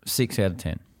 6 out of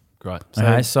 10. Great.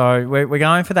 Okay, so we're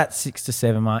going for that 6 to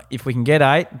 7 mark. If we can get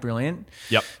 8, brilliant.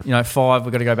 Yep. 5,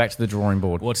 we've got to go back to the drawing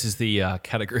board. What is the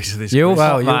categories of this You'll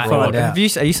quiz? find out. Are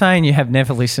you saying you have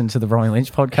never listened to the Ronnie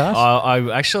Lynch podcast?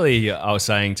 I was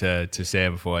saying to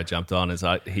Sam before I jumped on,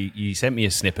 he sent me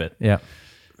a snippet. Yeah.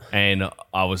 And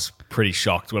I was pretty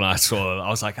shocked when I saw it. I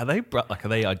was like, are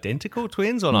they identical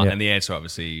twins or not? Yeah. And the answer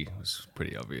obviously was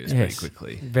pretty obvious Yes. pretty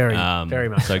quickly. Very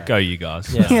much So so. go you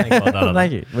guys. Yeah, thank you. Well done on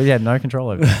Thank that. you. We had no control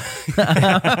over it.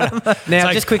 Now, It's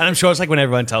like- just quick. and I'm sure it's like when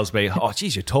everyone tells me, oh,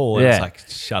 geez, you're tall. And Yeah. it's like,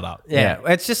 shut up. Yeah,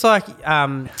 it's just like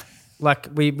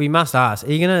we must ask.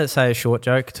 Are you going to say a short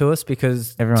joke to us?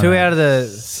 Because Everyone 3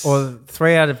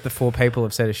 out of the 4 people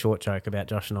have said a short joke about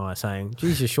Josh and I, saying,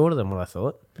 "Geez, you're shorter than what I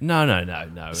thought." No.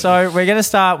 So we're going to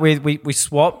start with, we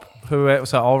swap. So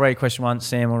I'll read question 1,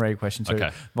 Sam will read question 2, Okay.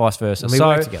 vice versa. And we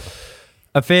work together.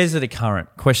 Affairs that are current.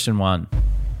 Question 1.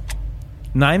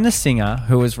 Name the singer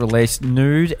who has released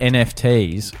nude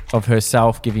NFTs of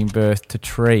herself giving birth to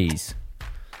trees.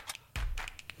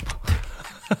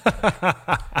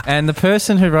 And the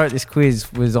person who wrote this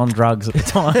quiz was on drugs at the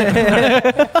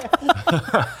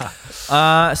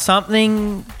time.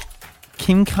 Something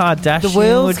Kim Kardashian The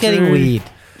world's would getting do. weird.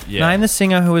 Yeah. Name the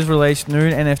singer who has released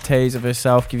nude NFTs of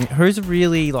herself giving... Who's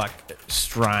really,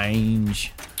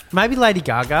 strange... Maybe Lady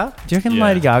Gaga. Do you reckon Yeah.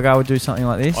 Lady Gaga would do something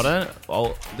like this? I don't.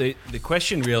 Well, the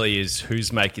question really is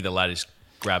who's making the latest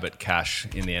grab at cash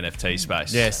in the NFT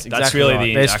space. Yes, exactly. That's really right.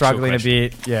 the They're actual struggling question. a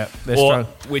bit. Yeah, they're Or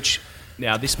struggling. which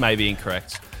now this may be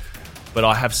incorrect, but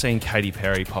I have seen Katy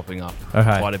Perry popping up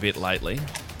Okay. quite a bit lately.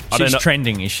 I don't She's know.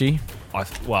 trending, is she? I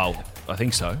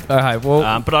think so. Okay,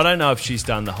 well... But I don't know if she's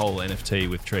done the whole NFT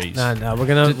with trees. No, we're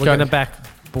gonna back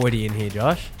Boydie in here,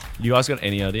 Josh. You guys got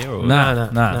any idea? Or No.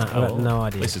 I've got no At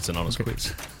idea. least it's an honest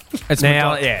quiz. it's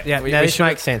Now, Madonna. now this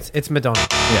makes sense. It's Madonna.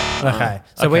 Yeah. Okay,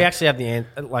 so we Okay. actually have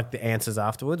the answers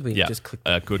afterwards. We Yeah. just click.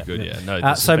 Good. Yeah. No.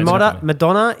 this So is fantastic.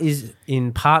 Madonna is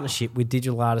in partnership with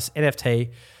digital artist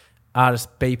NFT artist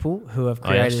Beeple, who have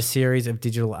created yes. a series of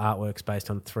digital artworks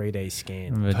based on 3D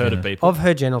scan Heard of people. of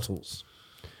her genitals.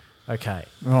 Okay.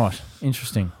 Right,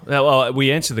 interesting. Well,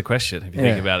 we answered the question. If you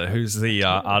Yeah. think about it, who's the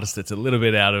artist that's a little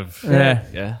bit out of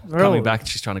Yeah. coming back?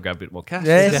 She's trying to grab a bit more cash.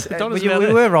 Yes, Madonna's we about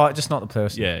it. were right, just not the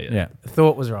person. Yeah.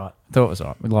 Thought was right. Thought it was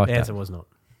right. We like The that. answer was not.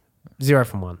 0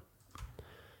 from 1.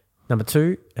 Number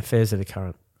 2, affairs that are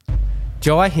current.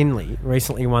 Jai Hindley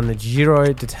recently won the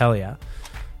Giro d'Italia,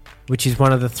 which is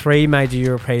one of the 3 major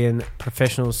European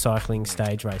professional cycling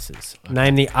stage races.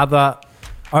 Name the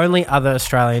only other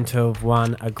Australian to have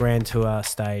won a Grand Tour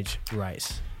stage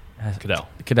race. Cadell.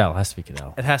 Cadell, has to be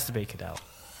Cadell. It has to be Cadell.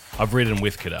 I've ridden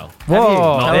with Cadell.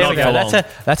 Whoa, Not- there not we go. for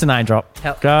That's a name drop.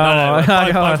 Hell- Go No, on.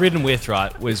 I've ridden with,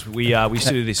 right, was we used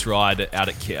to do this ride out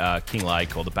at King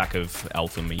Lake or the back of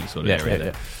Eltham sort of Yeah, area yeah,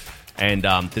 there. And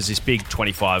there's this big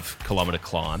 25-kilometre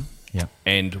climb. Yeah.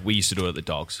 And we used to do it at the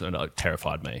Dogs, and it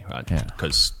terrified me, right? Yeah.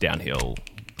 Because downhill,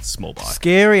 small bike.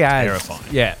 Scary as. Terrifying.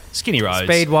 Yeah. Skinny roads.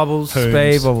 Speed wobbles. Pooms.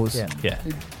 Speed wobbles. Yeah. Yeah.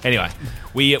 Anyway,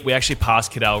 we actually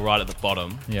passed Cadell right at the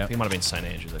bottom. Yeah. I think it might have been St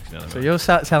Andrews, actually. So you're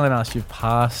telling us you've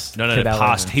passed No, Cadell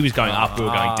past. Evans. He was going up, we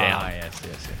were going down. Yes.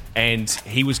 And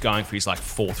he was going for his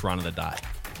 4th run of the day.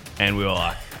 And we were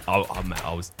like,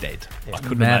 I was dead. I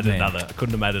couldn't have made Madman. I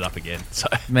couldn't have made it up again. So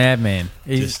Madman.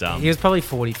 just He was probably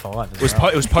 45.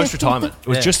 it was post retirement. It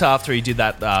was Yeah. just after he did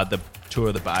that Tour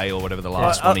of the Bay or whatever the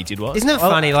last one he did was. Isn't it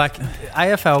funny? Like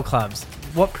AFL clubs,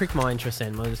 what pricked my interest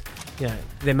then was,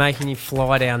 they're making you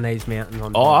fly down these mountains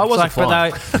on. I wasn't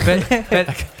flying.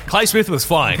 but Clay Smith was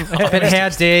flying. But how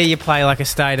dare you play like a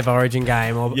State of Origin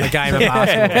game or a game of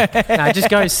basketball? No, just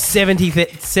go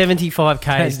 75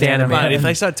 k's down a Mate, mountain. if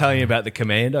they start telling you about the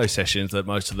commando sessions that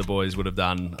most of the boys would have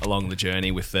done along the journey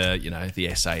with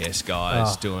the SAS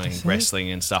guys doing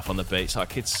wrestling and stuff on the beach,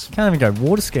 like it's Can't even go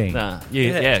water skiing.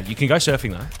 you can go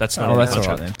surfing though. That's not. Oh, that's all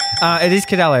right then. It is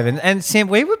Cadel Evans. And Sam,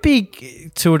 we were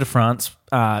big Tour de France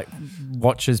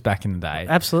watchers back in the day.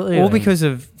 Absolutely. All because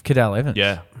of Cadel Evans.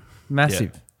 Yeah.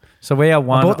 Massive. So we are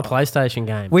one. I bought the PlayStation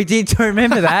game. We did too.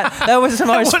 Remember that? That was the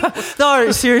most.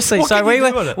 No, seriously. What So can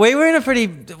you do with it? we were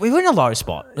in a low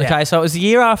spot. Yeah. Okay, so it was the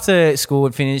year after school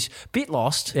had finished. Bit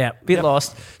lost. Yeah. Bit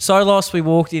lost. So lost. We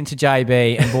walked into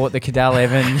JB and bought the Cadel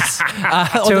Evans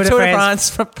Tour de Tour de France.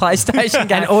 France PlayStation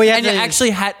game. And all you had you to- actually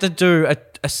had to do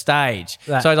a stage.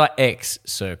 That. So like X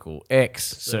circle,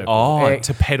 X circle. Oh, X.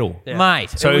 to pedal. Mate.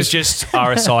 So it was just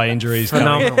RSI injuries.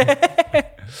 Phenomenal.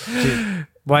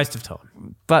 Waste of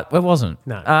time. But it wasn't.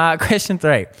 No. Question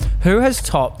 3. Who has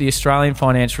topped the Australian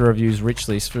Financial Review's rich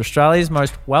list for Australia's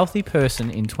most wealthy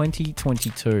person in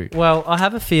 2022? Well, I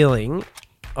have a feeling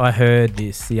I heard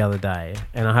this the other day,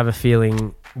 and I have a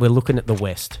feeling we're looking at the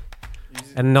West.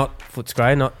 And not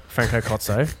Footscray, not Franco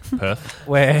Cozzo. Perth.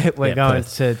 We're Yeah, going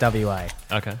Perth. to WA.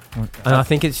 Okay. And I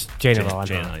think it's Gina Reinhardt.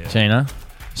 Gina, yeah. Gina.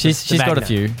 She's got a Magna.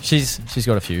 few. She's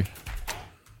got a few.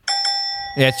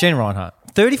 Yeah, it's Gina Reinhardt.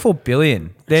 34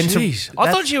 billion. Then Jeez.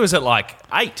 I thought she was at like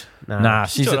 8. Nah,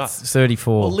 she's Still at not.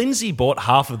 34. Well, Lindsay bought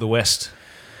half of the West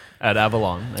at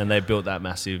Avalon, and they built that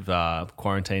massive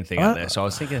quarantine thing out there. So I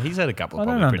was thinking he's had a couple of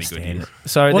I don't probably pretty good understand years. it.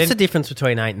 So What's the then, difference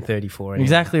between 8 and 34? Anyway?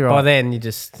 Exactly right. By then, you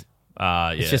just...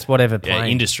 Yeah. It's just whatever Yeah,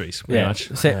 plane. industries, pretty much.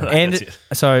 So, and That's it.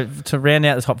 so to round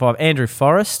out the top 5, Andrew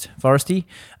Foresty,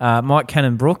 Mike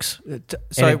Cannon Brooks.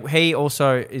 So And- he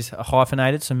also is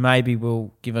hyphenated, so maybe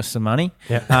will give us some money.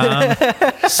 Yeah.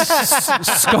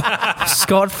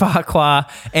 Scott Farquhar,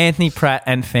 Anthony Pratt,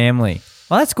 and family.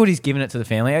 Well, that's good. He's giving it to the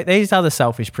family. These other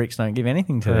selfish pricks don't give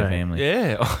anything to their No. family.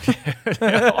 Yeah.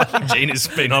 I think Gina's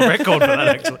been on record for that,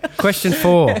 actually. Question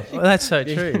 4. Well, that's so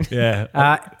true. Yeah.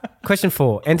 Question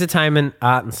 4. Entertainment,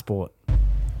 art and sport.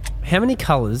 How many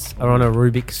colours are on a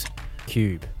Rubik's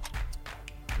Cube?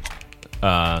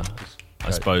 I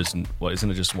suppose,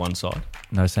 isn't it just one side?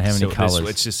 No, so how many So colours?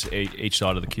 It's just each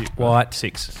side of the cube. White.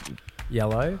 6.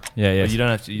 Yellow. Yeah. But you don't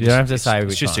have to. You don't have to say It's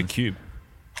which just one. a cube.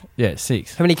 Yeah,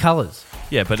 6. How many colours?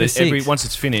 Yeah, but There's every 6. once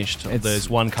it's finished, there's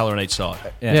one color on each side.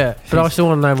 Yeah. But I still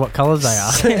want to know what colours they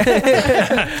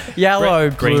are. Yellow,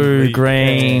 Green, blue,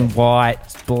 green, green, white,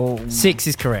 blue. 6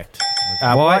 is correct.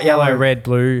 White, yellow, red,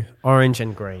 blue, orange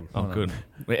and green. Oh, good.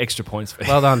 Extra points for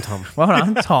Well done, Tom. Well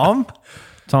done, Tom.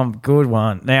 Tom, good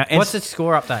one. Now, What's the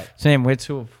score update? Sam? We're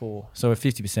 2 of 4, so we're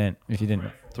 50%. If you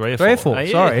didn't, 3 or 3 or 4. 4.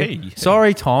 Hey, Sorry, hey.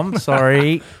 sorry, Tom.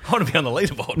 Sorry. I want to be on the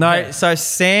leaderboard. No, so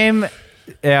Sam,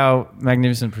 our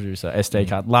magnificent producer, SD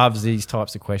card, loves these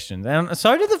types of questions, and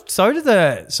so do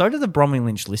the Bromley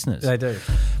Lynch listeners. They do.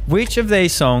 Which of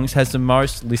these songs has the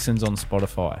most listens on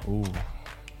Spotify? Ooh.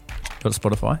 Got a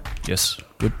Spotify? Yes.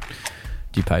 Good.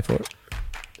 Do you pay for it?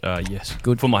 Yes.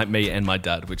 Good. For me and my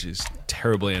dad, which is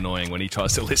terribly annoying when he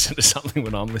tries to listen to something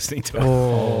when I'm listening to it.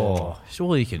 Oh,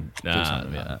 surely you can do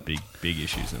something about that. Big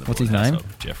issues in the What's his Ford name?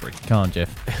 household. Jeffrey. Come on,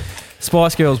 Jeff.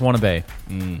 Spice Girls Wannabe.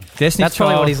 Destiny's That's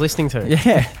probably Child. what he's listening to.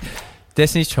 Yeah.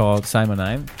 Destiny's Child, say my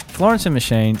name. Florence and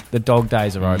Machine, The Dog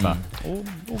Days Are Over. All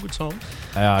good songs.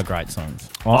 They are great songs.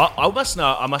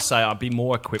 I must say, I'd be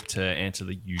more equipped to answer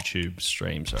the YouTube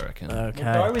streams, I reckon. Okay.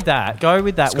 Go with that. Go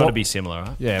with that. It's got to What- be similar,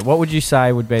 right? Yeah, what would you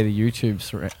say would be the YouTube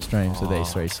streams of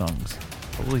these 3 songs?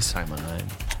 Probably say my name.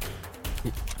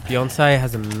 Beyonce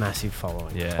has a massive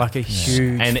following. Yeah. Like a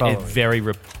huge And following. very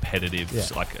repetitive, Yeah.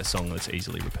 like a song that's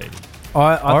easily repeated.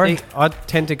 I think I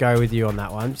tend to go with you on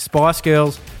that one. Spice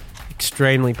Girls,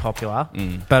 extremely popular,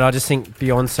 but I just think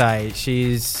Beyonce,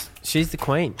 she's the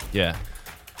queen. Yeah.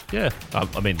 Yeah.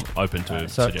 I mean, open to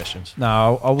So- suggestions.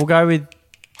 No, I will go with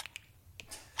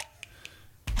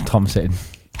Tom said.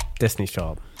 Destiny's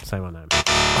Child, say my name.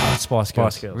 Spice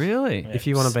Girls. Spice Girls. Really? If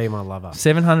you want to be my lover.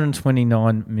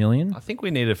 729 million. I think we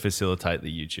need to facilitate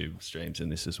the YouTube streams in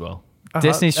this as well.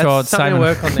 Destiny's That's Child, something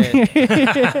to same-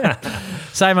 work on there.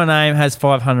 Say My Name has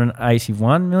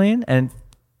 581 million, and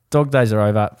Dog Days Are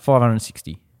Over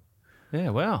 560. Yeah,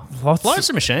 wow. Lots- Florence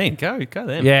the Machine. Go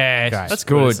them. Yeah, Great. that's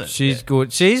good, good. isn't it? She's Yeah.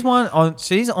 good. She's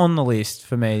on the list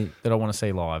for me that I want to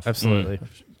see live. Absolutely.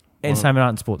 Entertainment, art,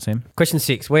 and sports, Sam. Question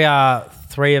 6. We are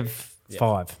 3 of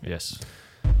 5. Yes.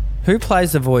 Who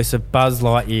plays the voice of Buzz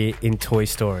Lightyear in Toy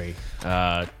Story?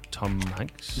 Tom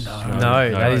Hanks?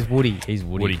 No, that is Woody. He's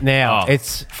Woody. Now,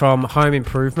 it's from Home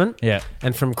Improvement. Yeah.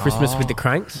 And from Christmas with the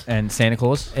Cranks. And Santa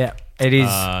Claus. Yeah. It is.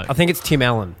 I think it's Tim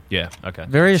Allen. Yeah, okay.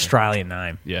 Very Australian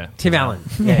name. Yeah. Tim Allen.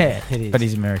 Yeah, it is. but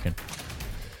he's American.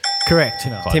 Correct.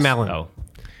 Close. Tim Allen. Oh.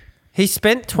 He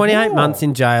spent 28 months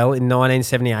in jail in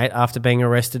 1978 after being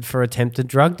arrested for attempted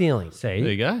drug dealing. See,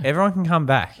 There you go. Everyone can come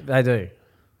back. They do.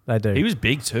 They do. He was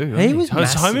big too. He was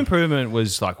massive. Home Improvement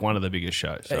was like one of the biggest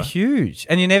shows. Right? Huge.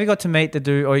 And you never got to meet the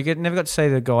dude, or never got to see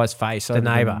the guy's face. The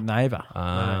neighbour.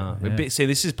 See,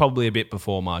 this is probably a bit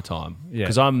before my time. Yeah.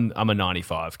 Because I'm a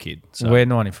 95 kid. So. We're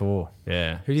 94.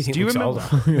 Yeah. Who do you think looks older?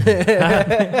 who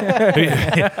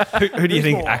do you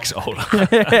think acts older?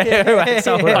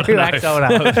 Who acts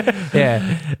older?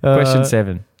 Yeah. Question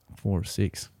 7. 4 or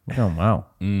 6. We're going well.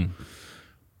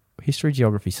 History,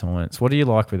 geography, science. What do you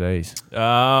like with these?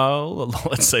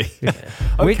 Let's see.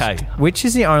 Okay. Which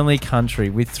is the only country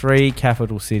with 3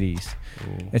 capital cities?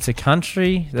 Ooh. It's a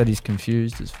country that is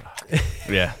confused as fuck.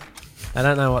 Yeah. I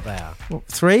don't know what they are. Well,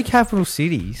 3 capital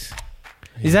cities?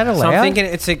 Is that allowed? So I'm thinking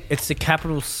it's a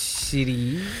capital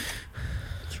city.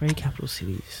 3 capital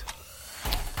cities.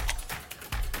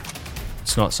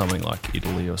 It's not something like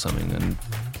Italy or something and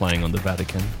playing on the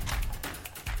Vatican.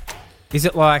 Is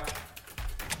it like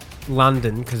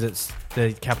London, because it's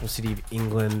the capital city of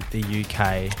England, the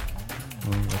UK?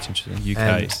 Oh, that's interesting.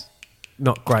 UK. And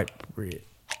not Great Britain.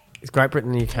 Is Great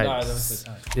Britain the UK? No, that was the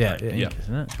same. Yeah.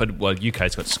 Isn't it? But,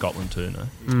 UK's got Scotland too, no?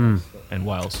 And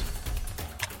Wales.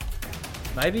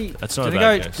 Maybe. That's not a do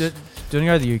bad you guess. do you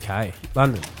go to the UK?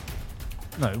 London.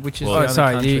 No, which is Well, the other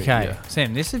sorry, country. the UK. Yeah.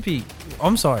 Sam, this would be...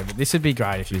 I'm sorry, but this would be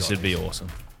great if you This got would be awesome.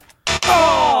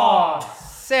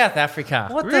 South Africa.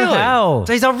 What the Really? hell?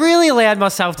 Jeez, I really allowed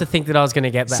myself to think that I was going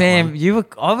to get that Sam, one.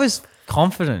 I was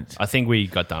confident. I think we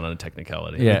got done on a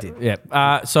technicality. Yeah,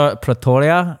 yeah. So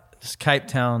Pretoria, Cape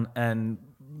Town, and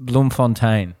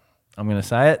Bloemfontein. I'm going to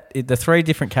say it. The 3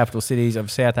 different capital cities of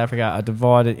South Africa are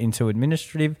divided into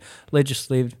administrative,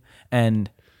 legislative, and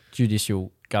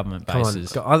judicial government Come on.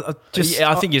 bases. I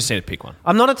think you just need to pick one.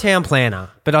 I'm not a town planner,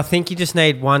 but I think you just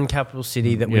need one capital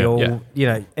city that we Yeah.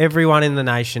 all, everyone in the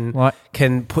nation Right.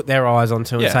 can put their eyes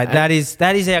onto and Yeah. say,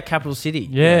 that is our capital city.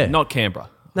 Yeah. Not Canberra.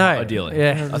 No. Ideally.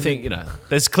 Yeah. I think,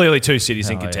 there's clearly 2 cities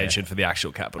in Oh, contention for the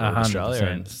actual capital of 100%. Australia,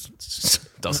 and it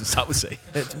doesn't start with C.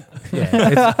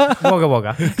 Yeah, it's Wagga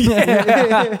Wagga.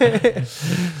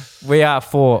 We are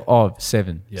 4 of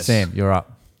 7. Yes. Sam, you're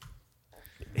up.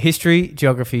 History,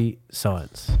 geography,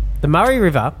 science. The Murray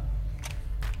River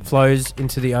flows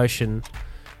into the ocean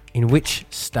in which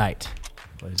state?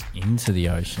 Flows into the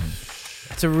ocean.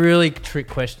 It's a really trick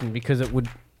question because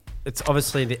it's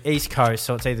obviously the East Coast,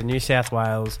 so it's either New South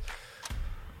Wales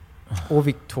or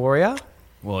Victoria.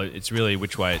 Well, it's really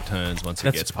which way it turns once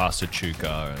it gets past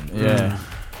Echuca. And Yeah.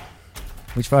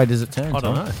 Which way does it turn? I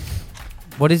don't Tom? know.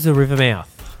 What is the river mouth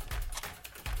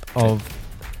of?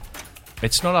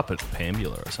 It's not up at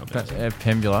Pambula or something. is it?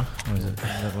 Pembula. What is it? Is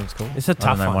that what it's called? It's a I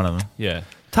tough don't know, one. one of them. Yeah.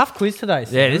 Tough quiz today. Yeah,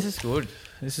 Sam. this is good.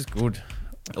 This is good.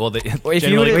 Well, if you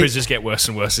generally would've- quizzes get worse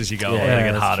and worse as you go. Yeah, on. They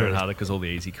get that's harder true. and harder because all the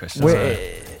easy questions. New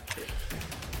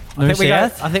I think we go.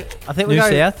 South? I think New we go.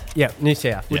 South? Yeah, New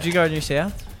South. Would you go New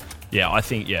South? I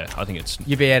think it's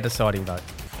You'd be our deciding vote.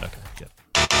 okay.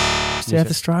 Yeah. South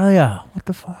Australia. What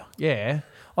the fuck? Yeah.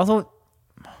 I thought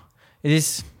it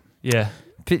is Yeah.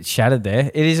 a bit shattered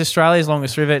there. It is Australia's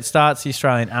longest river. It starts the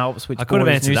Australian Alps, which I could have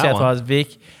borders answered New that South one. Wales,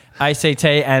 Vic, ACT,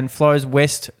 and flows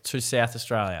west to South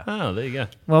Australia. Oh, there you go.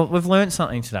 Well, we've learned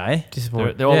something today.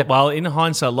 Disappointing. They're all, Yeah. Well, in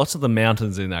hindsight, lots of the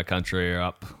mountains in our country are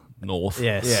up north.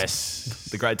 Yes. Yes.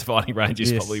 The Great Dividing Range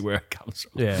is Yes. probably where it comes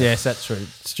from. Yeah. Yes, that's true.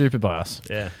 Stupid by us.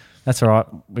 Yeah. That's all right.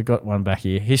 We've got one back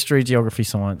here. History, geography,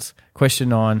 science. Question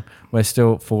 9. We're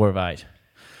still 4 of 8.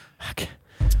 Okay.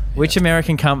 Which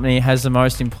American company has the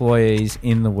most employees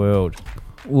in the world?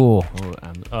 Ooh.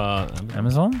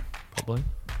 Amazon? Probably.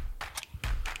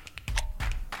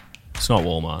 It's not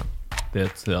Walmart.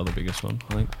 That's the other biggest one,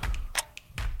 I think.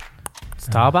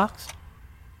 Starbucks.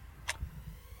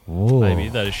 Ooh. Maybe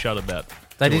they just shut about.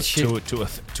 They two- did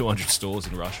shut- 200 stores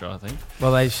in Russia, I think.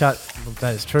 Well, they shut.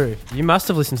 That is true. You must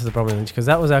have listened to the Problem because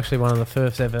that was actually one of the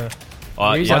first ever. News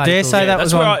I dare articles. say that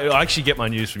That's was where on. I actually get my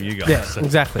news from you guys. Yeah, So-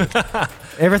 exactly.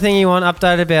 Everything you want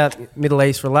updated about Middle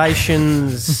East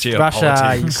relations, Russia,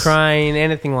 Geopolitics. Ukraine,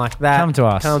 anything like that. Come to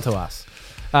us. Come to us.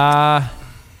 I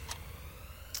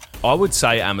would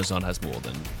say Amazon has more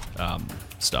than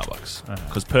Starbucks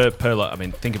because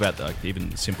think about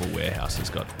even simple warehouse has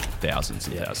got thousands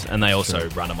and thousands, and they also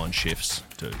run them on shifts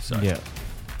too. So Yeah.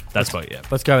 that's why. Yeah.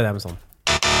 Let's go with Amazon.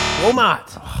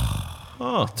 Walmart.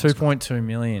 Oh, 2.2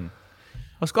 million.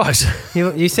 was close.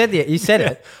 You said it. You said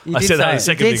it. You I did said that say in it.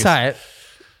 second Did say it.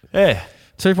 Yeah.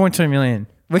 2.2 million.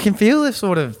 We can feel the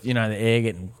sort of, the air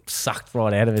getting sucked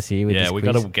right out of us here with this We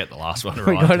quiz. got to get the last one We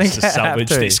right gotta just to have salvage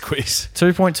to. this quiz.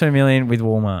 2.2 million with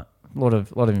Walmart. A lot of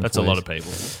employees. That's a lot of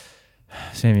people.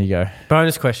 Sam, you go.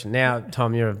 Bonus question. Now,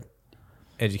 Tom, you're an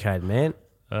educated man.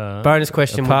 Uh, Bonus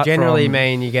question would apart generally from-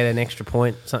 mean you get an extra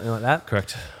point, something like that.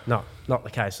 Correct. No, not the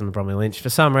case on the Bromley Lynch. For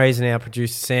some reason, our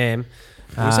producer Sam.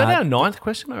 Was that our 9th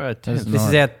question or our 10th? This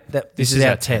is our. This is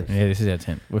our 10th. Yeah, this is our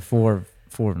 10th. We're four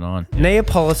of 9.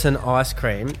 Neapolitan ice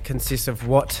cream consists of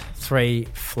what 3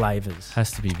 flavors?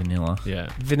 Has to be vanilla.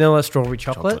 Yeah. Vanilla, strawberry,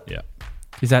 chocolate. Yeah.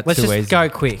 Is that Let's too just easy? go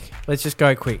quick.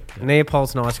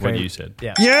 Neapolitan ice cream. What you said.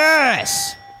 Yeah.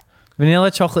 Yes!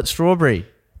 Vanilla, chocolate, strawberry.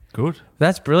 Good.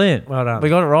 That's brilliant. Well done. We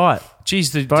got it right.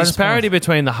 Geez, the Bonus disparity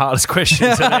between the hardest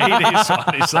questions and the easiest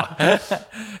one is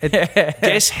like,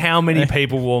 guess how many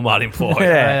people Walmart employ?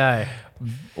 Yeah.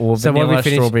 Or So what did vanilla, we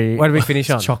finish? strawberry. What did we finish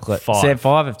on? Chocolate. 5. Said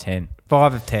 5 of 10.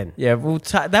 5 of 10. Yeah, well,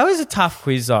 that was a tough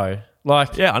quiz though.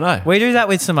 Like, Yeah, I know. we do that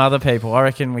with some other people. I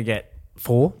reckon we get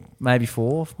 4, maybe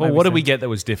 4. Well, maybe what did 7. we get that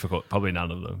was difficult? Probably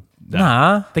none of them. No.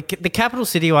 Nah. The capital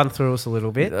city one threw us a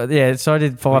little bit. Yeah, so I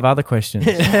did 5 other questions.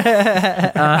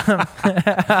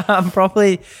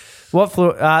 Probably what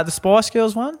flew, the Spice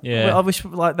Girls one. Yeah. I wish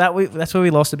like that. That's where we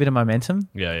lost a bit of momentum.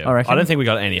 Yeah. I reckon. I don't think we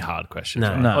got any hard questions.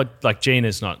 No. right? No. Like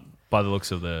Gina's not, by the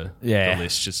looks of the Yeah.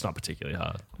 list, just not particularly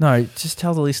hard. No, just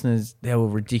tell the listeners there were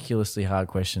ridiculously hard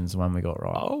questions. The one we got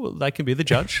right. Oh, well, they can be the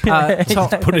judge. Tom,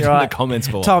 Put it in right. the comments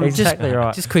below. Tom, Exactly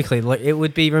right. just quickly, look, it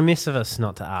would be remiss of us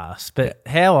not to ask, but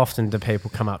how often do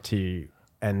people come up to you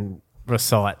and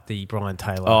recite the Brian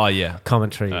Taylor Oh, yeah.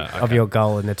 commentary of okay. your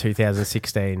goal in the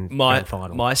 2016 My grand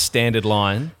final? my standard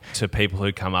line to people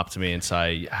who come up to me and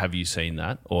say, "Have you seen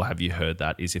that?" or "Have you heard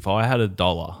that?" is if I had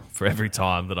 $1 for every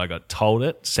time that I got told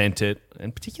it, sent it,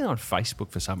 and particularly on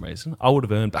Facebook for some reason, I would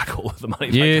have eurned back all of the money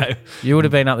they gave. You would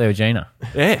have been up there with Gina.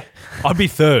 Yeah, I'd be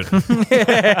third.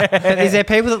 But is there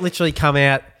people that literally come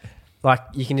out, like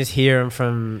you can just hear them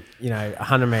from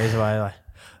 100 metres away, like,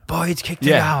 Boyd's kicked a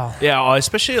goal. Yeah,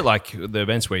 especially at like the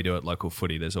events we do at local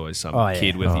footy, there's always some Oh, yeah.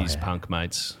 kid with Oh, his yeah. punk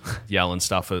mates yelling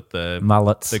stuff at the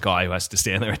Mullets. the guy who has to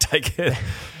stand there and take it.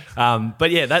 But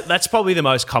yeah, that's probably the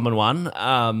most common one.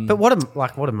 But what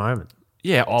a moment.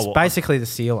 Yeah, It's basically the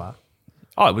sealer.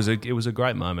 it was a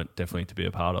great moment, definitely to be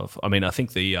a part of. I mean, I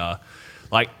think the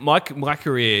like my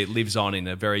career lives on in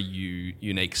a very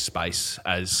unique space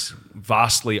as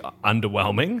vastly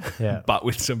underwhelming, Yeah. but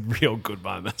with some real good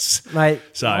moments, Mate,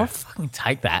 So I'll fucking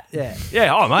take that. yeah.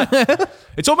 yeah, oh mate,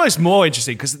 it's almost more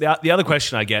interesting because the other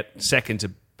question I get second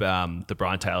to the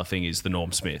Brian Taylor thing is the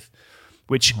Norm Smith,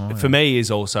 which for me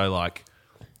is also like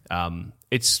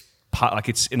it's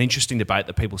an interesting debate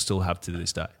that people still have to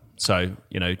this day. So,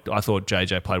 I thought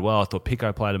JJ played well. I thought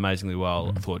Pico played amazingly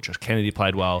well. I thought Josh Kennedy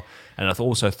played well. And I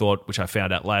also thought, which I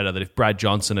found out later, that if Brad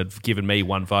Johnson had given me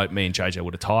 1 vote, me and JJ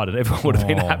would have tied and everyone would have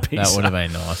been happy. That So- would have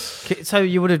been nice. So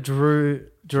you would have drew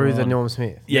the Norm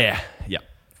Smith. Yeah.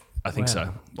 I think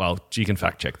so. Well, you can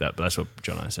fact check that, but that's what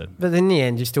Jono said. But in the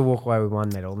end, you still walk away with 1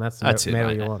 medal, and that's the medal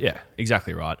mate. you want. Yeah,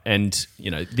 exactly right. And,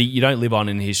 you don't live on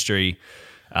in history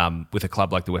with a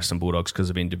club like the Western Bulldogs because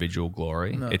of individual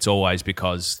glory. No. It's always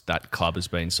because that club has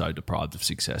been so deprived of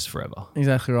success forever.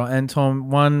 Exactly right. And Tom,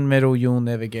 1 medal you'll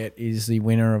never get is the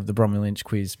winner of the Bromley Lynch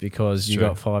quiz because you True.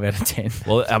 got 5 out of 10.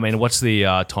 Well, I mean, what's the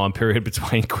time period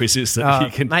between quizzes that you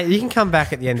can... Mate, you can come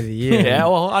back at the end of the year. Yeah,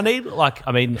 well,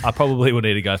 I probably would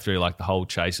need to go through like the whole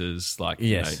Chasers,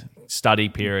 Yes. Study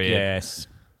period, Yes.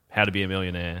 how to be a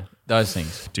millionaire. Those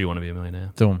things. Do you want to be a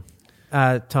millionaire? Do 'em.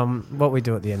 Tom, what we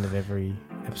do at the end of every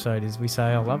episode is we say,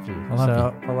 I love you. I love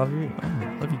you. I love you.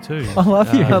 Love you too. I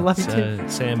love you. I love you It's, too.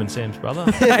 Sam and Sam's brother.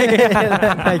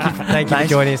 Thank you for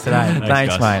joining us today.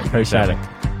 Thanks, guys. mate. Appreciate it.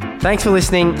 Thanks for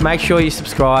listening. Make sure you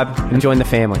subscribe and join the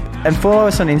family. And follow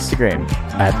us on Instagram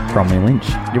at Bromley Lynch.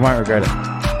 You won't regret it.